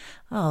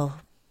 Oh,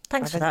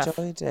 thanks for that. I've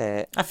enjoyed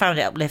it. I found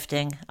it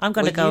uplifting. I'm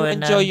going to go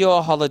and enjoy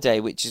your holiday,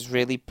 which is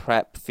really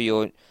prep for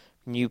your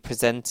new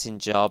presenting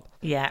job.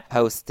 Yeah.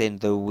 Hosting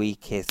The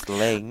Weakest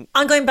Link.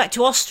 I'm going back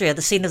to Austria,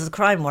 the scene of the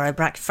crime where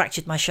I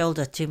fractured my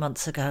shoulder 2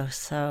 months ago.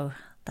 So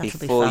that'll be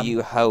fun. Before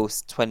you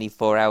host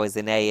 24 Hours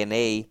in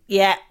A&E.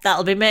 Yeah,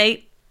 that'll be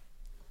me.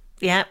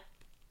 Yeah.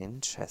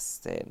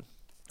 Interesting.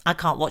 I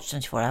can't watch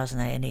 24 Hours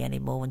in A&E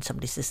anymore when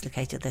somebody's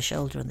dislocated their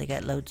shoulder and they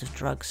get loads of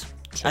drugs.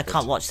 I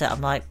can't watch that.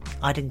 I'm like,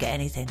 I didn't get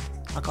anything.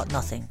 I got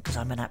nothing because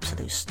I'm an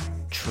absolute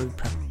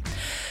trooper.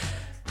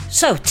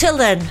 So, till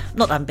then,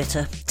 not that I'm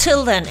bitter.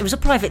 Till then, it was a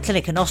private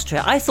clinic in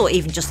Austria. I thought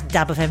even just a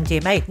dab of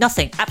MDMA.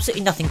 Nothing.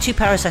 Absolutely nothing. 2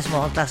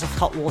 paracetamol and a glass of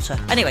hot water.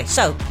 Anyway,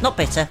 so, not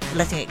bitter.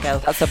 Letting it go.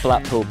 That's a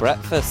Blackpool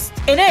breakfast.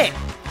 In it.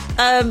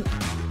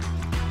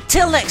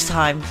 Till next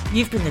time,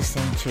 you've been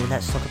listening to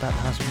Let's Talk About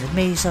the Husband with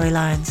me, Zoe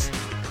Lyons.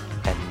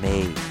 And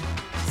me,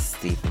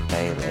 Stephen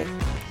Bailey.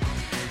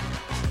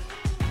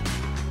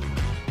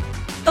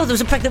 Oh, there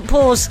was a pregnant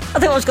pause. I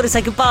think I was going to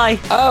say goodbye.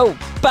 Oh,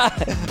 bye.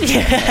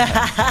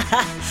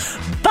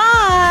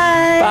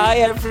 Bye. Bye,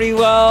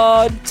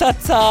 everyone.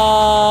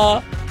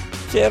 Ta-ta.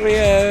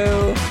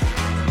 Cheerio.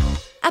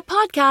 A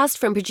podcast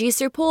from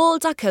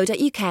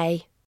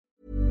producerpaul.co.uk.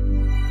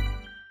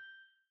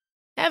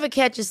 Ever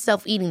catch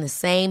yourself eating the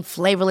same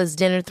flavorless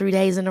dinner 3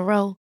 days in a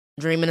row?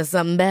 Dreaming of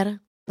something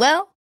better?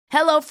 Well,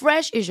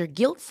 HelloFresh is your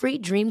guilt-free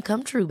dream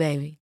come true,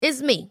 baby.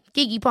 It's me,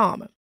 Keke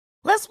Palmer.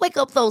 Let's wake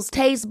up those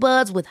taste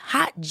buds with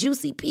hot,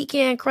 juicy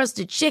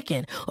pecan-crusted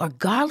chicken or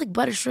garlic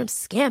butter shrimp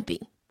scampi.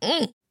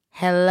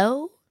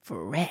 Hello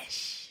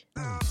Fresh.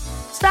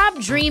 Stop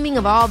dreaming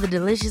of all the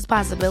delicious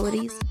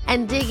possibilities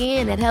and dig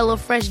in at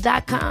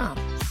HelloFresh.com.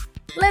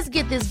 Let's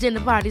get this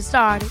dinner party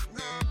started.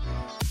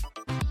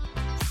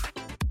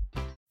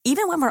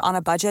 Even when we're on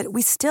a budget,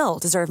 we still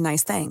deserve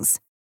nice things.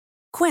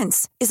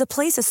 Quince is a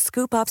place to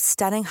scoop up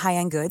stunning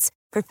high-end goods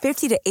for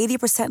 50 to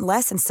 80%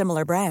 less than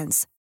similar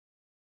brands.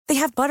 They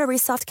have buttery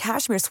soft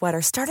cashmere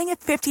sweaters starting at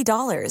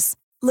 $50,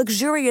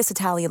 luxurious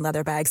Italian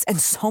leather bags,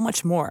 and so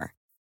much more.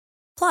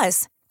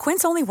 Plus,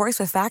 Quince only works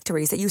with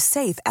factories that use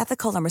safe,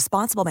 ethical, and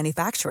responsible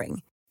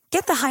manufacturing.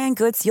 Get the high-end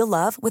goods you'll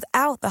love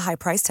without the high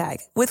price tag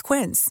with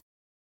Quince.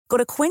 Go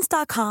to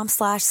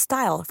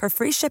quince.com/style for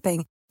free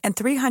shipping and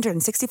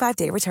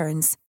 365-day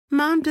returns.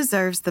 Mom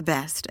deserves the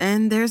best,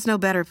 and there's no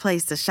better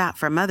place to shop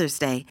for Mother's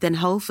Day than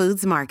Whole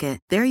Foods Market.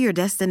 They're your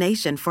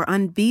destination for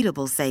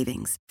unbeatable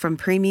savings, from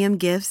premium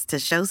gifts to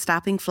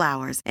show-stopping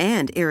flowers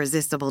and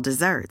irresistible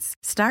desserts.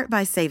 Start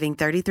by saving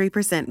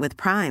 33% with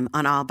Prime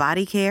on all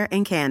body care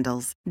and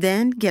candles.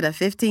 Then get a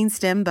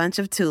 15-stem bunch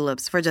of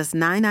tulips for just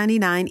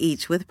 $9.99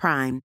 each with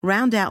Prime.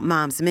 Round out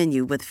Mom's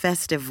menu with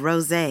festive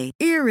rosé,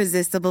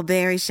 irresistible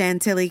berry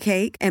chantilly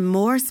cake, and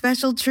more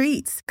special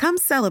treats. Come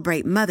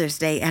celebrate Mother's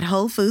Day at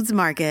Whole Foods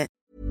Market.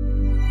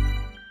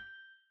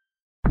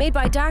 Made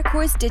by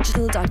darkhorse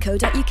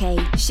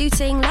digital.co.uk.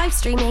 Shooting, live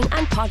streaming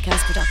and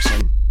podcast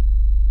production.